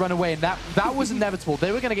Roaches try to run away, and that was inevitable.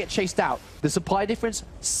 They were going to get chased out. The supply difference,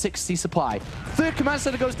 60 supply. 3rd command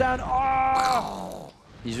center goes down. Oh!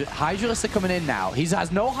 These Hydralisks are coming in now. He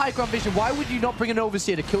has no high ground vision. Why would you not bring an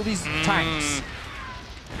Overseer to kill these tanks?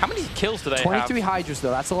 How many kills do they have? 23 Hydras,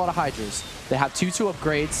 though. That's a lot of Hydras. They have 2/2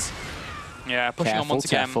 upgrades. Yeah, pushing Careful, on once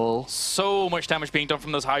again. Tefel. So much damage being done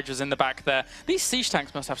from those Hydras in the back there. These siege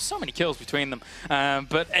tanks must have so many kills between them.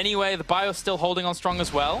 But anyway, the Bio's still holding on strong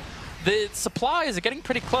as well. The supplies are getting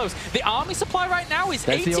pretty close. The army supply right now is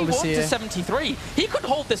 81 to 73. He could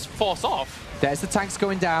hold this force off. There's the tanks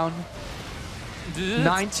going down.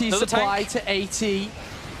 90 supply to 80.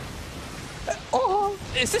 Oh,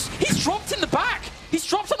 is this? He's dropped in the back. He's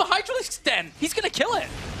dropped on the Hydralisk Den. He's going to kill it.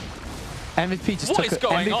 MVP just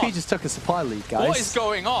took a supply lead, guys. What is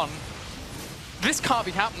going on? This can't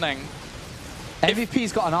be happening.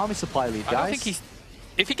 MVP's got an army supply lead, guys. I don't think he's...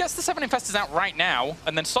 If he gets the 7 Infestors out right now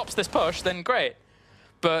and then stops this push, then great.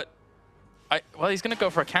 But, well, he's going to go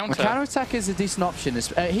for a counter. A counterattack is a decent option.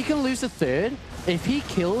 He can lose the 3rd. If he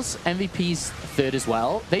kills MVP's 3rd as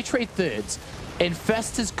well, they trade 3rds.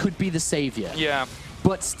 Infestors could be the savior. Yeah.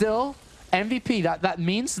 But still, MVP, that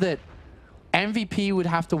means that MVP would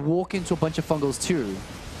have to walk into a bunch of fungals too.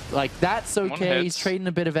 Like, that's okay. He's trading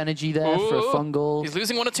a bit of energy there for a fungal. He's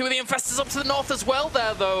losing 1 or 2 of the Infestors up to the north as well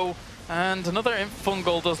there, though. And another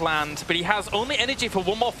fungal does land, but he has only energy for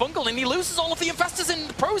 1 more fungal, and he loses all of the Infestors in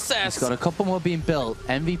the process. He's got a couple more being built.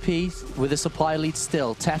 MVP with a supply lead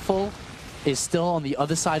still. Tefel is still on the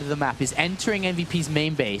other side of the map. He's entering MVP's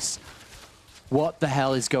main base. What the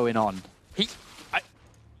hell is going on?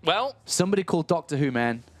 Well... Somebody call Doctor Who,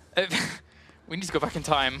 man. We need to go back in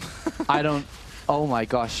time. I don't... Oh my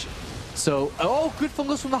gosh. So, good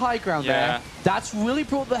fungals from the high ground there. That's really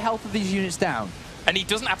brought the health of these units down. And he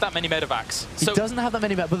doesn't have that many medevacs. He doesn't have that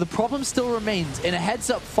many medevacs, but the problem still remains. In a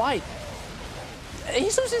heads-up fight,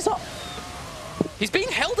 he's losing his army. He's being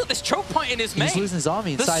held at this choke point in his main. He's losing his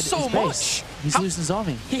army inside his base. He's losing his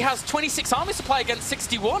army. He has 26 army supply against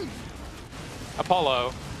 61.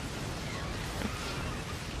 Apollo.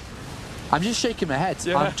 I'm just shaking my head.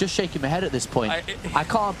 Yeah. I'm just shaking my head at this point. I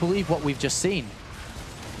can't believe what we've just seen.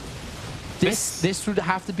 This would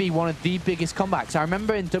have to be one of the biggest comebacks. I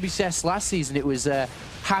remember in WCS last season, it was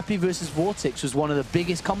Happy versus Vortex was one of the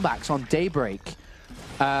biggest comebacks on Daybreak.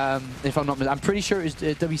 If I'm not, I'm pretty sure it was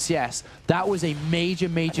WCS. That was a major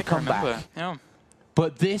comeback. Yeah.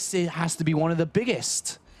 But this has to be one of the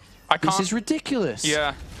biggest. This is ridiculous.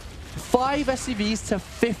 Yeah. 5 SCVs to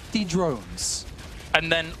 50 drones. And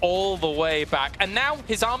then all the way back. And now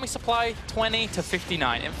his army supply 20 to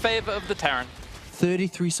 59 in favor of the Terran.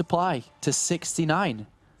 33 supply to 69.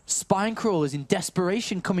 Spine crawlers in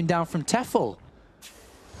desperation coming down from Tefel.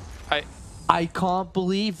 I can't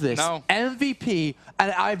believe this. No. MVP,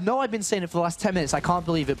 and I've been saying it for the last 10 minutes, I can't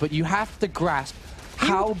believe it, but you have to grasp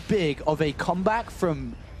how big of a comeback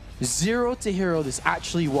from 0 to hero this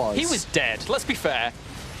actually was. He was dead, let's be fair.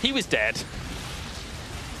 He was dead.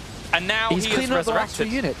 And now he's he is cleaning up the last 2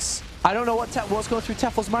 resurrected. units. I don't know what's going through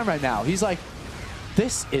Tefel's mind right now. He's like,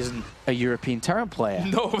 this isn't a European Terran player.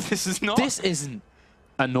 No, this is not. This isn't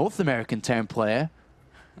a North American Terran player.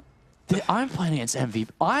 I'm playing against MVP.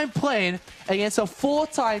 I'm playing against a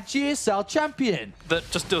 4-time GSL champion. That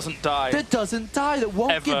just doesn't die. That doesn't die, that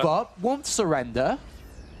won't Ever. give up, won't surrender.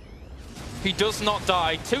 He does not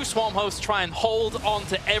die. 2 Swarm Hosts try and hold on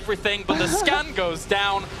to everything, but the scan goes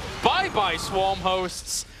down. Bye-bye, Swarm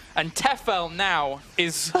Hosts. And Tefel now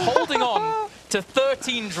is holding on to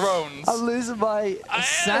 13 drones. I'm losing my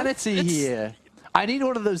sanity here. I need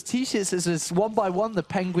one of those t-shirts that says 1 by 1 the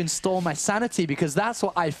Penguin stole my sanity, because that's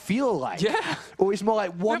what I feel like. Yeah. Or it's more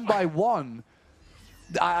like 1 by 1.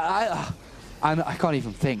 I can't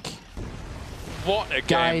even think. What a game.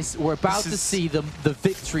 Guys, we're about to see the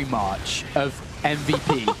victory march of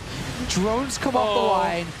MVP. Drones come off the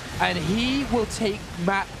line, and he will take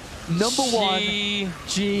map number 1.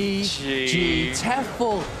 G.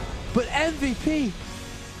 Tefel. But MVP.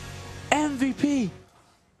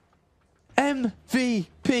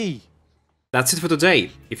 That's it for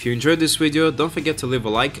today. If you enjoyed this video, don't forget to leave a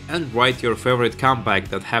like and write your favorite comeback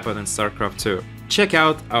that happened in StarCraft 2. Check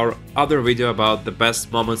out our other video about the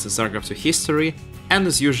best moments in StarCraft 2 history, and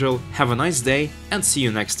as usual, have a nice day and see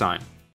you next time.